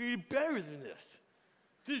being treated better than this.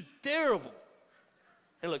 This is terrible.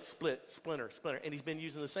 And look, splinter. And he's been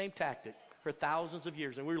using the same tactic for thousands of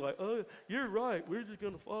years. And we're like, oh, you're right. We're just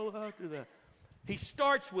going to follow after that. He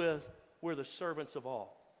starts with, we're the servants of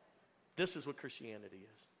all. This is what Christianity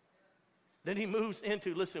is. Then he moves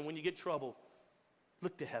into, listen, when you get trouble,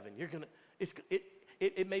 look to heaven.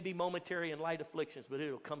 It may be momentary and light afflictions, but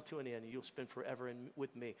it'll come to an end, and you'll spend forever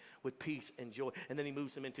with me, with peace and joy. And then he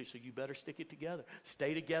moves them into, so you better stick it together.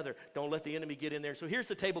 Stay together. Don't let the enemy get in there. So here's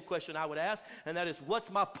the table question I would ask, and that is, what's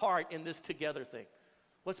my part in this together thing?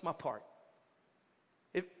 What's my part?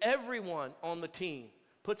 If everyone on the team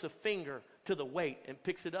puts a finger to the weight and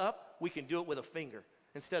picks it up, we can do it with a finger.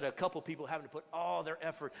 Instead of a couple people having to put all their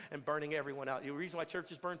effort and burning everyone out. The reason why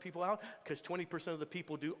churches burn people out, because 20% of the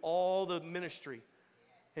people do all the ministry,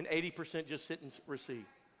 and 80% just sit and receive.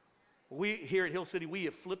 We here at Hill City, we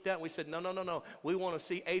have flipped that and we said, no. We want to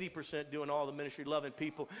see 80% doing all the ministry, loving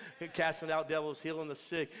people, casting out devils, healing the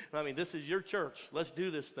sick. I mean, this is your church. Let's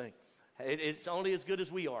do this thing. It's only as good as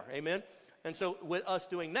we are. Amen? And so with us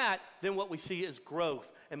doing that, then what we see is growth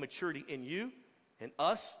and maturity in you and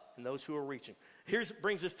us and those who are reaching.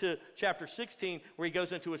 Brings us to chapter 16, where he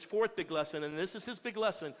goes into his fourth big lesson, and this is his big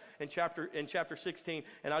lesson in chapter 16,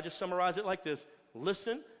 and I'll just summarize it like this.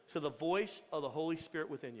 Listen to the voice of the Holy Spirit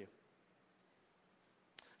within you.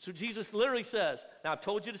 So Jesus literally says, now I've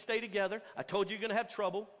told you to stay together. I told you you're going to have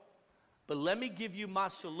trouble, but let me give you my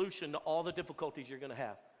solution to all the difficulties you're going to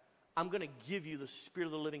have. I'm going to give you the Spirit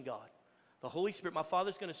of the living God. The Holy Spirit, my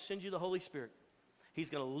Father's going to send you the Holy Spirit. He's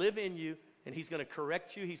going to live in you, and he's going to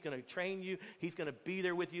correct you. He's going to train you. He's going to be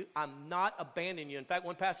there with you. I'm not abandoning you. In fact,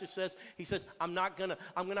 one pastor says, I'm not going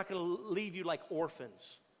to leave you like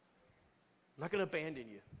orphans. I'm not going to abandon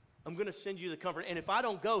you. I'm going to send you the comfort. And if I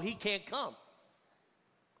don't go, he can't come.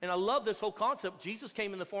 And I love this whole concept. Jesus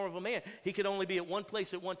came in the form of a man. He could only be at one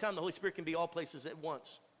place at one time. The Holy Spirit can be all places at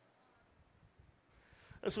once.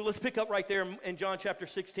 And so let's pick up right there in John chapter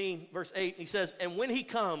 16, verse 8. He says, and when he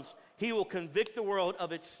comes, he will convict the world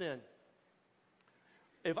of its sin.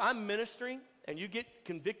 If I'm ministering and you get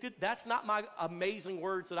convicted, that's not my amazing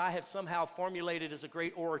words that I have somehow formulated as a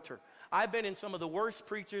great orator. I've been in some of the worst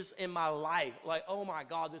preachers in my life. Like, oh my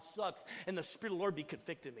God, this sucks. And the Spirit of the Lord be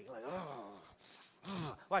convicting me. Like,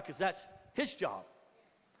 Why? Because that's his job.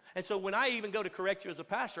 And so when I even go to correct you as a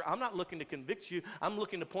pastor, I'm not looking to convict you. I'm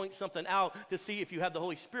looking to point something out to see if you have the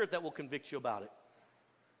Holy Spirit that will convict you about it.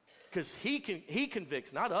 Because he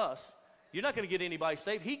convicts, not us. You're not going to get anybody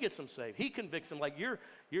saved. He gets them saved. He convicts them like you're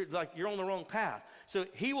on the wrong path. So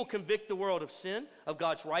he will convict the world of sin, of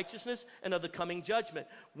God's righteousness, and of the coming judgment.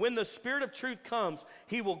 When the Spirit of truth comes,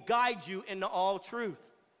 he will guide you into all truth.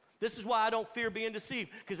 This is why I don't fear being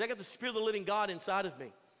deceived, because I got the Spirit of the living God inside of me.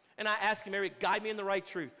 And I ask him, Eric, guide me in the right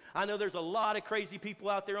truth. I know there's a lot of crazy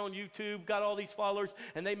people out there on YouTube, got all these followers,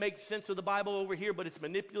 and they make sense of the Bible over here, but it's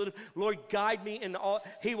manipulative. Lord, guide me in all.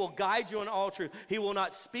 He will guide you in all truth. He will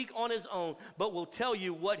not speak on his own, but will tell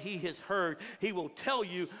you what he has heard. He will tell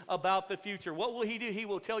you about the future. What will he do? He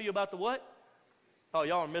will tell you about the what? Oh,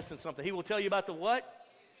 y'all are missing something. He will tell you about the what?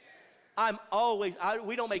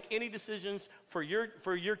 We don't make any decisions for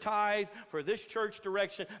your tithe, for this church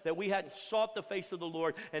direction, that we hadn't sought the face of the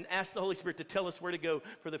Lord and asked the Holy Spirit to tell us where to go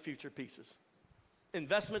for the future pieces.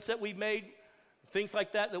 Investments that we've made, things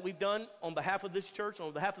like that we've done on behalf of this church,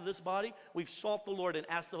 on behalf of this body, we've sought the Lord and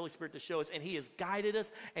asked the Holy Spirit to show us, and he has guided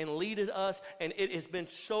us and leaded us, and it has been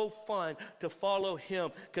so fun to follow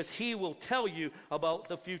him, because he will tell you about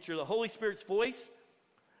the future. The Holy Spirit's voice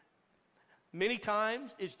many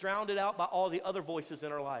times is drowned out by all the other voices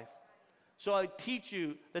in our life. So I teach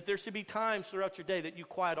you that there should be times throughout your day that you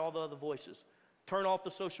quiet all the other voices. Turn off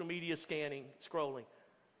the social media scrolling.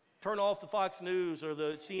 Turn off the Fox News or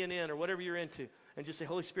the CNN or whatever you're into, and just say,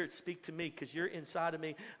 Holy Spirit, speak to me, because you're inside of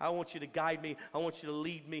me. I want you to guide me. I want you to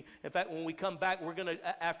lead me. In fact, when we come back,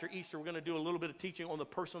 after Easter, we're going to do a little bit of teaching on the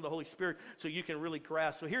person of the Holy Spirit so you can really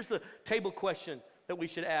grasp. So here's the table question that we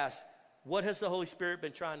should ask. What has the Holy Spirit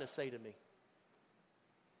been trying to say to me?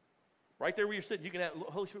 Right there where you're sitting, you can ask,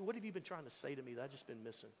 Holy Spirit, what have you been trying to say to me that I've just been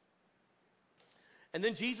missing? And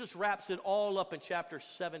then Jesus wraps it all up in chapter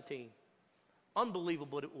 17,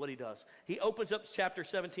 Unbelievable what he does. He opens up chapter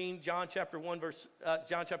 17, John chapter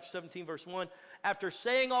 17, verse 1. After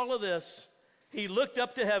saying all of this, he looked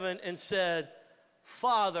up to heaven and said,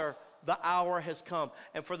 Father, the hour has come.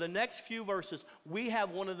 And for the next few verses, we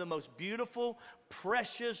have one of the most beautiful,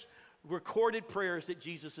 precious, recorded prayers that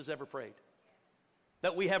Jesus has ever prayed.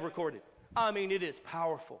 That we have recorded. I mean, it is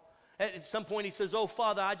powerful. At some point he says, oh,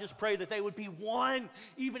 Father, I just pray that they would be one,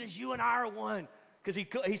 even as you and I are one. Because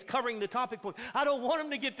he's covering the topic point. I don't want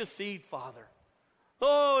him to get deceived, Father.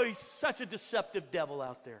 Oh, he's such a deceptive devil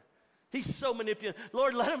out there. He's so manipulative.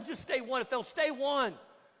 Lord, let them just stay one. If they'll stay one,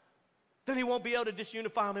 then he won't be able to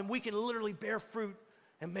disunify them. And we can literally bear fruit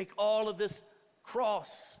and make all of this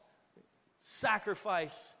cross,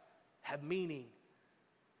 sacrifice, have meaning.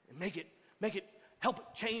 And make it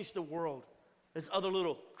help change the world as other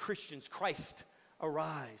little Christians, Christ,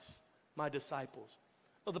 arise, my disciples.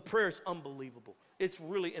 Oh, the prayer is unbelievable. It's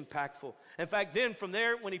really impactful. In fact, then from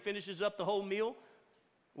there, when he finishes up the whole meal,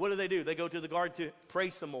 what do? They go to the garden to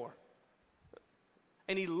pray some more.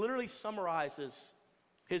 And he literally summarizes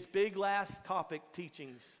his big last topic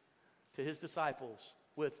teachings to his disciples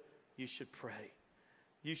with, you should pray.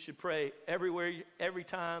 You should pray everywhere, every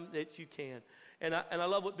time that you can. And I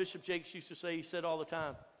love what Bishop Jakes used to say. He said all the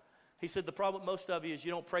time. He said, the problem with most of you is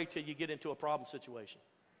you don't pray till you get into a problem situation.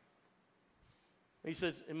 He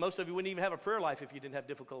says, and most of you wouldn't even have a prayer life if you didn't have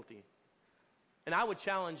difficulty. And I would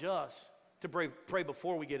challenge us to pray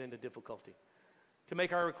before we get into difficulty, to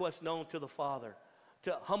make our requests known to the Father,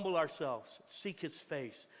 to humble ourselves, seek his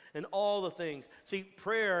face, and all the things. See,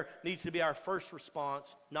 prayer needs to be our first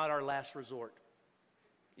response, not our last resort.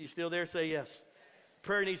 You still there? Say yes.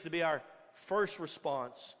 Prayer needs to be our first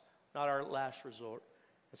response, not our last resort.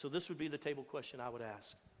 And so this would be the table question I would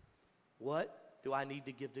ask. What do I need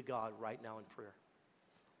to give to God right now in prayer?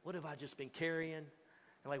 What have I just been carrying? And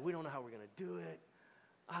like, we don't know how we're going to do it.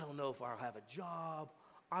 I don't know if I'll have a job.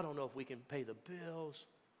 I don't know if we can pay the bills.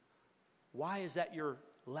 Why is that your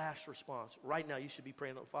last response? Right now, you should be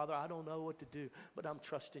praying, Father, I don't know what to do, but I'm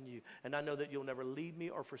trusting you. And I know that you'll never leave me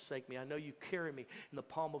or forsake me. I know you carry me in the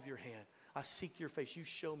palm of your hand. I seek your face. You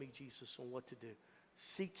show me, Jesus, on what to do.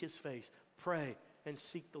 Seek his face. Pray and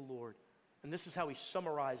seek the Lord. And this is how he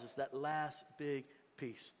summarizes that last big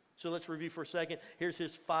piece. So let's review for a second. Here's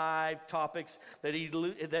his 5 topics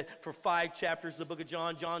that for 5 chapters of the book of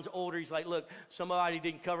John. John's older. He's like, look, somebody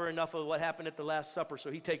didn't cover enough of what happened at the Last Supper.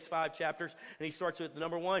 So he takes 5 chapters, and he starts with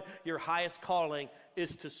number 1, your highest calling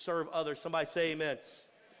is to serve others. Somebody say amen.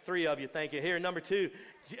 3 of you, thank you. Here, number 2,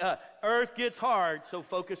 earth gets hard, so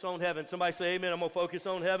focus on heaven. Somebody say amen. I'm going to focus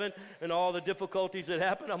on heaven and all the difficulties that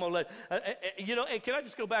happen. I'm going to let, and can I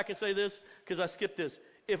just go back and say this? Because I skipped this.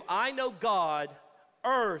 If I know God,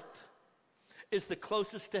 earth is the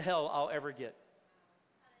closest to hell I'll ever get.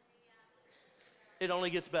 It only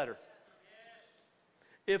gets better.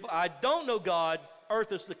 If I don't know God,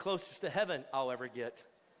 earth is the closest to heaven I'll ever get.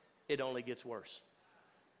 It only gets worse.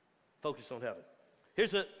 Focus on heaven.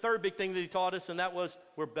 Here's the third big thing that he taught us, and that was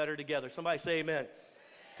we're better together. Somebody say amen.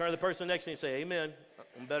 Turn to the person next to you and say, amen.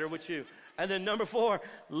 I'm better with you. And then number 4,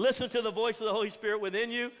 listen to the voice of the Holy Spirit within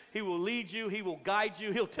you. He will lead you. He will guide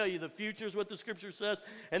you. He'll tell you the future is what the scripture says.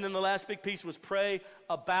 And then the last big piece was pray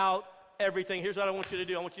about everything. Here's what I want you to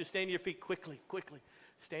do. I want you to stand to your feet quickly.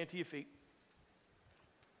 Stand to your feet.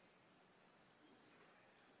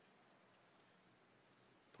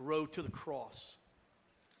 The road to the cross.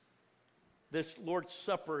 This Lord's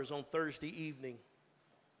Supper is on Thursday evening.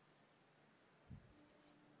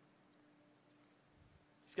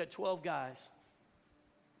 He's got 12 guys.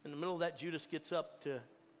 In the middle of that, Judas gets up to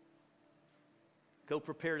go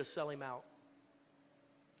prepare to sell him out.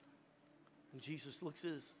 And Jesus looks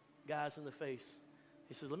at his guys in the face.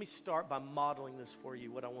 He says, let me start by modeling this for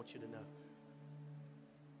you, what I want you to know.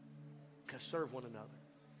 You gotta serve one another.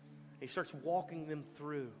 He starts walking them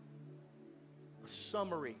through a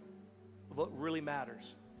summary of what really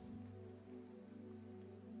matters.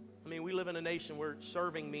 I mean, we live in a nation where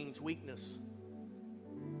serving means weakness.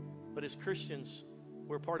 But as Christians,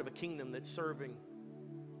 we're part of a kingdom that serving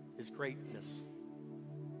is greatness.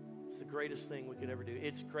 It's the greatest thing we could ever do.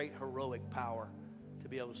 It's great heroic power to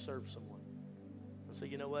be able to serve someone. And so,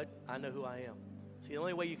 you know what? I know who I am. See, the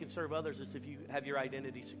only way you can serve others is if you have your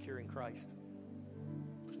identity secure in Christ.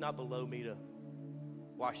 It's not below me to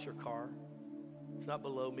wash your car. It's not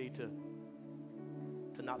below me to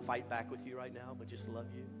not fight back with you right now, but just love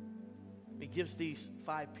you. He gives these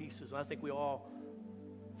 5 pieces, and I think we all,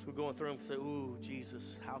 as we're going through them, say, ooh,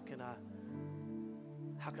 Jesus, how can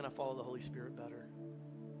I follow the Holy Spirit better?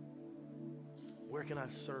 Where can I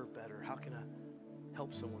serve better? How can I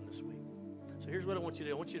help someone this week? So here's what I want you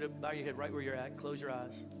to do. I want you to bow your head right where you're at. Close your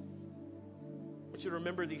eyes. I want you to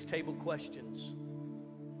remember these table questions.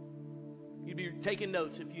 You'd be taking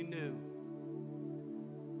notes if you knew.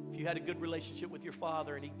 If you had a good relationship with your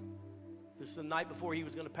father and this is the night before he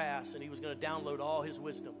was going to pass and he was going to download all his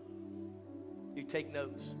wisdom. You'd take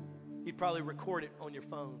notes. You'd probably record it on your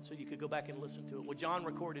phone so you could go back and listen to it. Well, John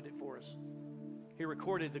recorded it for us. He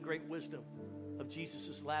recorded the great wisdom of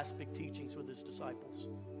Jesus' last big teachings with his disciples.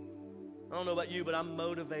 I don't know about you, but I'm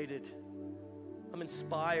motivated. I'm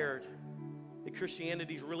inspired that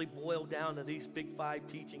Christianity's really boiled down to these big 5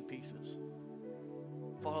 teaching pieces.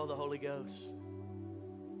 Follow the Holy Ghost.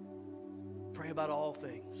 Pray about all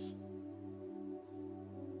things.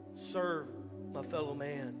 Serve my fellow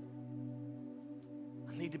man.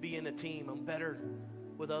 I need to be in a team. I'm better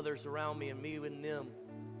with others around me and me and them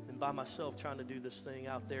than by myself trying to do this thing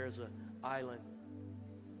out there as an island.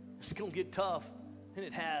 It's going to get tough, and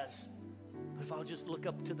it has. But if I'll just look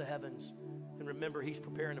up to the heavens and remember he's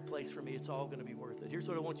preparing a place for me, it's all going to be worth it. Here's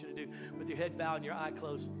what I want you to do. With your head bowed and your eye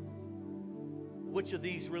closed, which of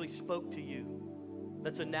these really spoke to you?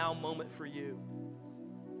 That's a now moment for you.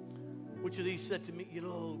 Which of these said to me, you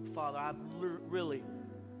know, Father, I've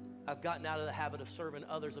gotten out of the habit of serving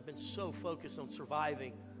others. I've been so focused on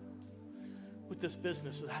surviving with this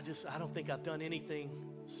business that I don't think I've done anything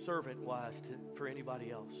servant-wise for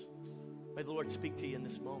anybody else. May the Lord speak to you in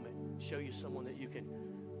this moment, show you someone that you can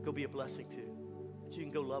go be a blessing to, that you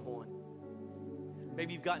can go love on.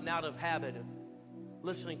 Maybe you've gotten out of habit of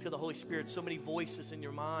listening to the Holy Spirit, so many voices in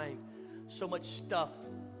your mind, so much stuff,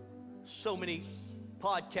 so many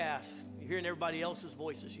podcasts. You're hearing everybody else's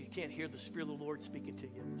voices. You can't hear the Spirit of the Lord speaking to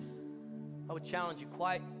you. I would challenge you,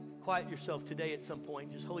 quiet yourself today at some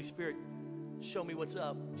point. Just, Holy Spirit, show me what's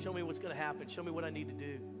up. Show me what's going to happen. Show me what I need to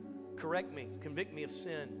do. Correct me. Convict me of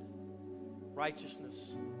sin,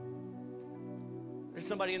 righteousness. There's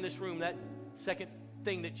somebody in this room, that second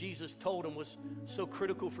thing that Jesus told him was so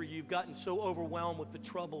critical for you. You've gotten so overwhelmed with the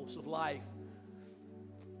troubles of life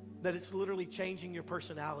that it's literally changing your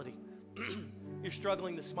personality. You're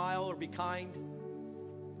struggling to smile or be kind.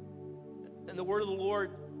 And the word of the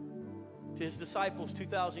Lord to his disciples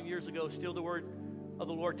 2,000 years ago is still the word of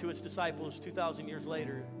the Lord to his disciples 2,000 years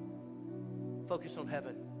later. Focus on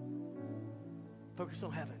heaven. Focus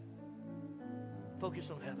on heaven. Focus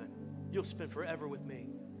on heaven. You'll spend forever with me.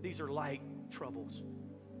 These are light troubles.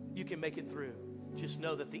 You can make it through. Just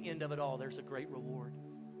know that at the end of it all, there's a great reward.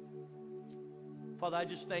 Father, I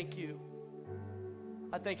just thank you.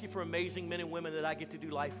 I thank you for amazing men and women that I get to do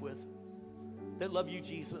life with, that love you,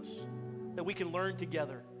 Jesus, that we can learn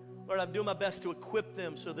together. Lord, I'm doing my best to equip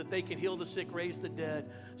them so that they can heal the sick, raise the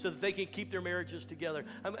dead, so that they can keep their marriages together.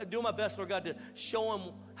 I'm doing my best, Lord God, to show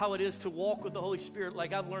them how it is to walk with the Holy Spirit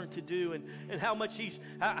like I've learned to do, and how much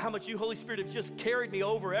you, Holy Spirit, have just carried me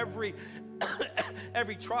over every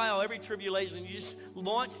every trial, every tribulation. You just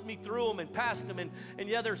launched me through them and past them, and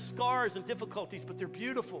yeah, there's scars and difficulties, but they're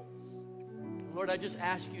beautiful. Lord, I just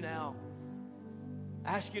ask you now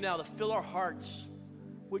to fill our hearts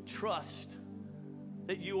with trust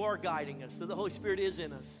that you are guiding us, that the Holy Spirit is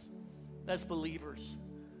in us as believers.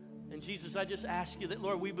 And Jesus, I just ask you that,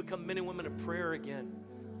 Lord, we become men and women of prayer again.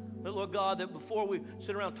 But Lord God, that before we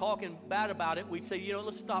sit around talking bad about it, we'd say, you know,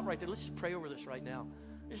 let's stop right there. Let's just pray over this right now.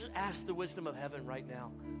 Let's just ask the wisdom of heaven right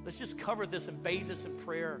now. Let's just cover this and bathe this in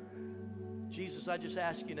prayer. Jesus, I just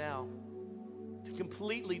ask you now to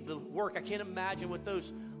completely the work. I can't imagine what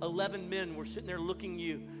those 11 men were sitting there looking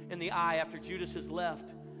you in the eye after Judas has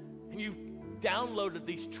left. And you've downloaded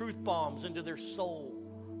these truth bombs into their soul.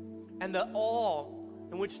 And the awe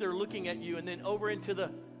in which they're looking at you, and then over into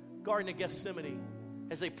the Garden of Gethsemane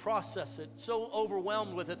as they process it, so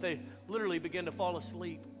overwhelmed with it, they literally begin to fall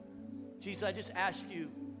asleep. Jesus, I just ask you,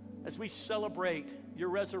 as we celebrate your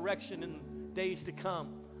resurrection in days to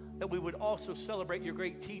come, that we would also celebrate your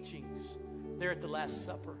great teachings there at the Last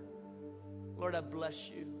Supper. Lord, I bless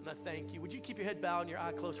you and I thank you. Would you keep your head bowed and your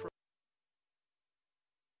eye closed for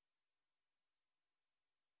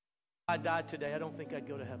I died today, I don't think I'd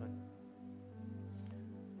go to heaven.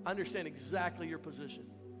 I understand exactly your position.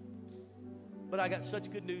 But I got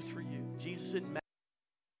such good news for you. Jesus didn't matter.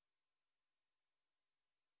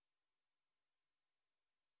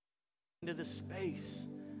 Into this space.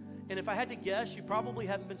 And if I had to guess, you probably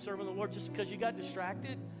haven't been serving the Lord just because you got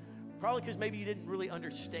distracted. Probably because maybe you didn't really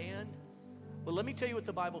understand. But let me tell you what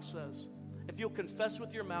the Bible says. If you'll confess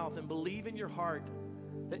with your mouth and believe in your heart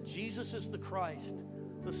that Jesus is the Christ,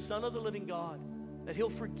 the Son of the living God, that he'll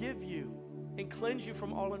forgive you and cleanse you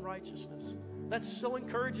from all unrighteousness. That so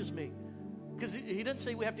encourages me. Because he doesn't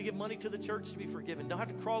say we have to give money to the church to be forgiven. Don't have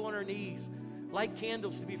to crawl on our knees, light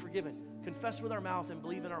candles to be forgiven. Confess with our mouth and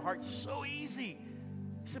believe in our heart. So easy.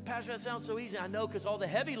 He said, Pastor, that sounds so easy. I know, because all the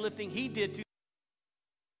heavy lifting he did to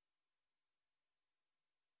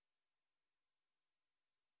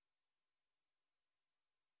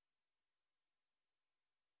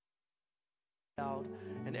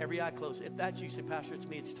and every eye closed. If that's you, say, Pastor, it's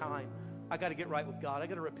me, it's time. I got to get right with God. I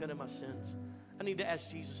got to repent of my sins. I need to ask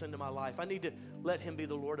Jesus into my life. I need to let him be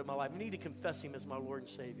the Lord of my life. I need to confess him as my Lord and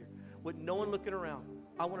Savior. With no one looking around,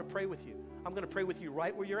 I want to pray with you. I'm going to pray with you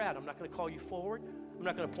right where you're at. I'm not going to call you forward. I'm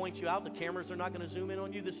not going to point you out. The cameras are not going to zoom in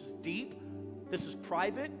on you. This is deep. This is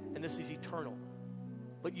private. And this is eternal.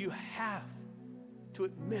 But you have to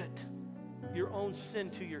admit your own sin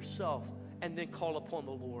to yourself and then call upon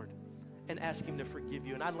the Lord and ask him to forgive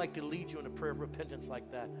you. And I'd like to lead you in a prayer of repentance like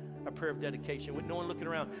that, a prayer of dedication. With no one looking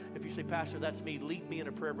around, if you say, Pastor, that's me, lead me in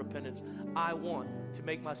a prayer of repentance. I want to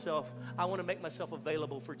make myself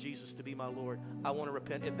available for Jesus to be my Lord. I want to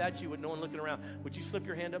repent. If that's you, with no one looking around, would you slip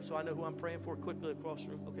your hand up so I know who I'm praying for quickly across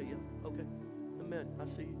the room? Okay, yeah, okay. Amen. I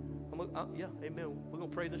see you. Yeah, amen. We're going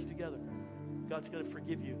to pray this together. God's going to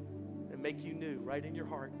forgive you and make you new right in your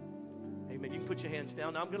heart. Amen. You can put your hands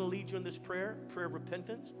down. Now I'm going to lead you in this prayer of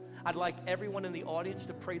repentance. I'd like everyone in the audience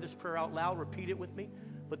to pray this prayer out loud. Repeat it with me.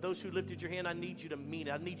 But those who lifted your hand, I need you to mean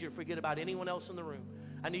it. I need you to forget about anyone else in the room.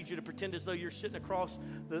 I need you to pretend as though you're sitting across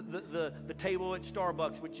the table at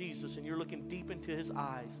Starbucks with Jesus and you're looking deep into his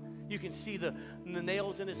eyes. You can see the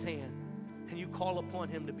nails in his hand. And you call upon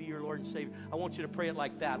him to be your Lord and Savior. I want you to pray it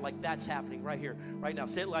like that, like that's happening right here, right now.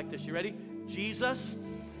 Say it like this. You ready? Jesus,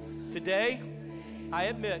 today I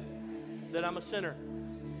admit that I'm a sinner,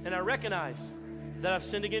 and I recognize that I've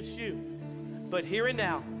sinned against you. But here and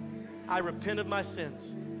now, I repent of my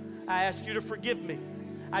sins. I ask you to forgive me.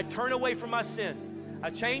 I turn away from my sin.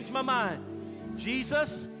 I change my mind.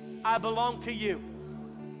 Jesus, I belong to you.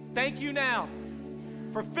 Thank you now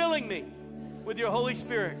for filling me with your Holy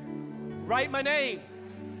Spirit. Write my name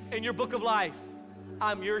in your book of life.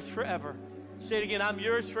 I'm yours forever. Say it again. I'm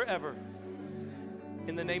yours forever.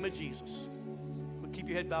 In the name of Jesus. Keep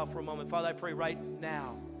your head bowed for a moment. Father, I pray right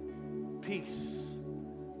now, peace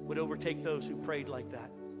would overtake those who prayed like that,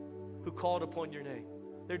 who called upon your name.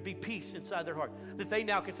 There'd be peace inside their heart, that they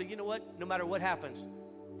now can say, you know what? No matter what happens,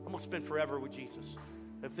 I'm going to spend forever with Jesus.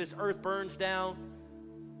 If this earth burns down,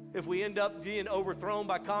 if we end up being overthrown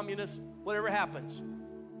by communists, whatever happens,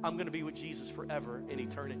 I'm going to be with Jesus forever in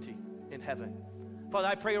eternity in heaven. Father,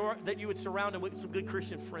 I pray that you would surround them with some good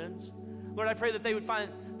Christian friends. Lord, I pray that they would find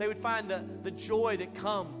the joy that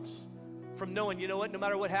comes from knowing, you know what, no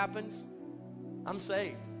matter what happens, I'm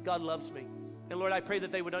saved. God loves me. And Lord, I pray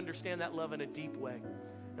that they would understand that love in a deep way.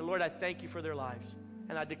 And Lord, I thank you for their lives.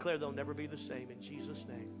 And I declare they'll never be the same in Jesus'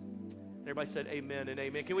 name. And everybody said amen and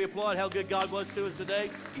amen. Can we applaud how good God was to us today?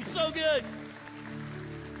 He's so good.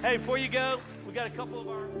 Hey, before you go, we got a couple of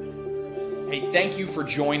our... Hey, thank you for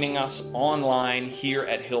joining us online here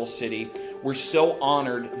at Hill City. We're so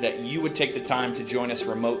honored that you would take the time to join us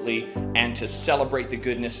remotely and to celebrate the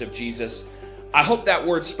goodness of Jesus. I hope that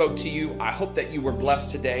word spoke to you. I hope that you were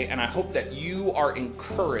blessed today, and I hope that you are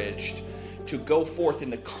encouraged to go forth in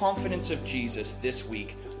the confidence of Jesus this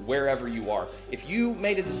week, wherever you are. If you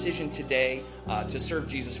made a decision today to serve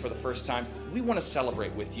Jesus for the first time, we want to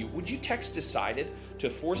celebrate with you. Would you text DECIDED to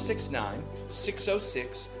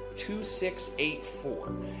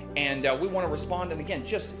 469-606-2684? And we want to respond, and again,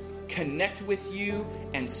 just connect with you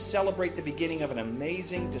and celebrate the beginning of an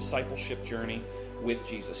amazing discipleship journey with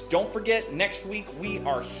Jesus. Don't forget, next week we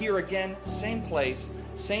are here again, same place,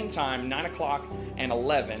 same time, 9 o'clock and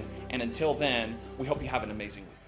 11. And until then, we hope you have an amazing week.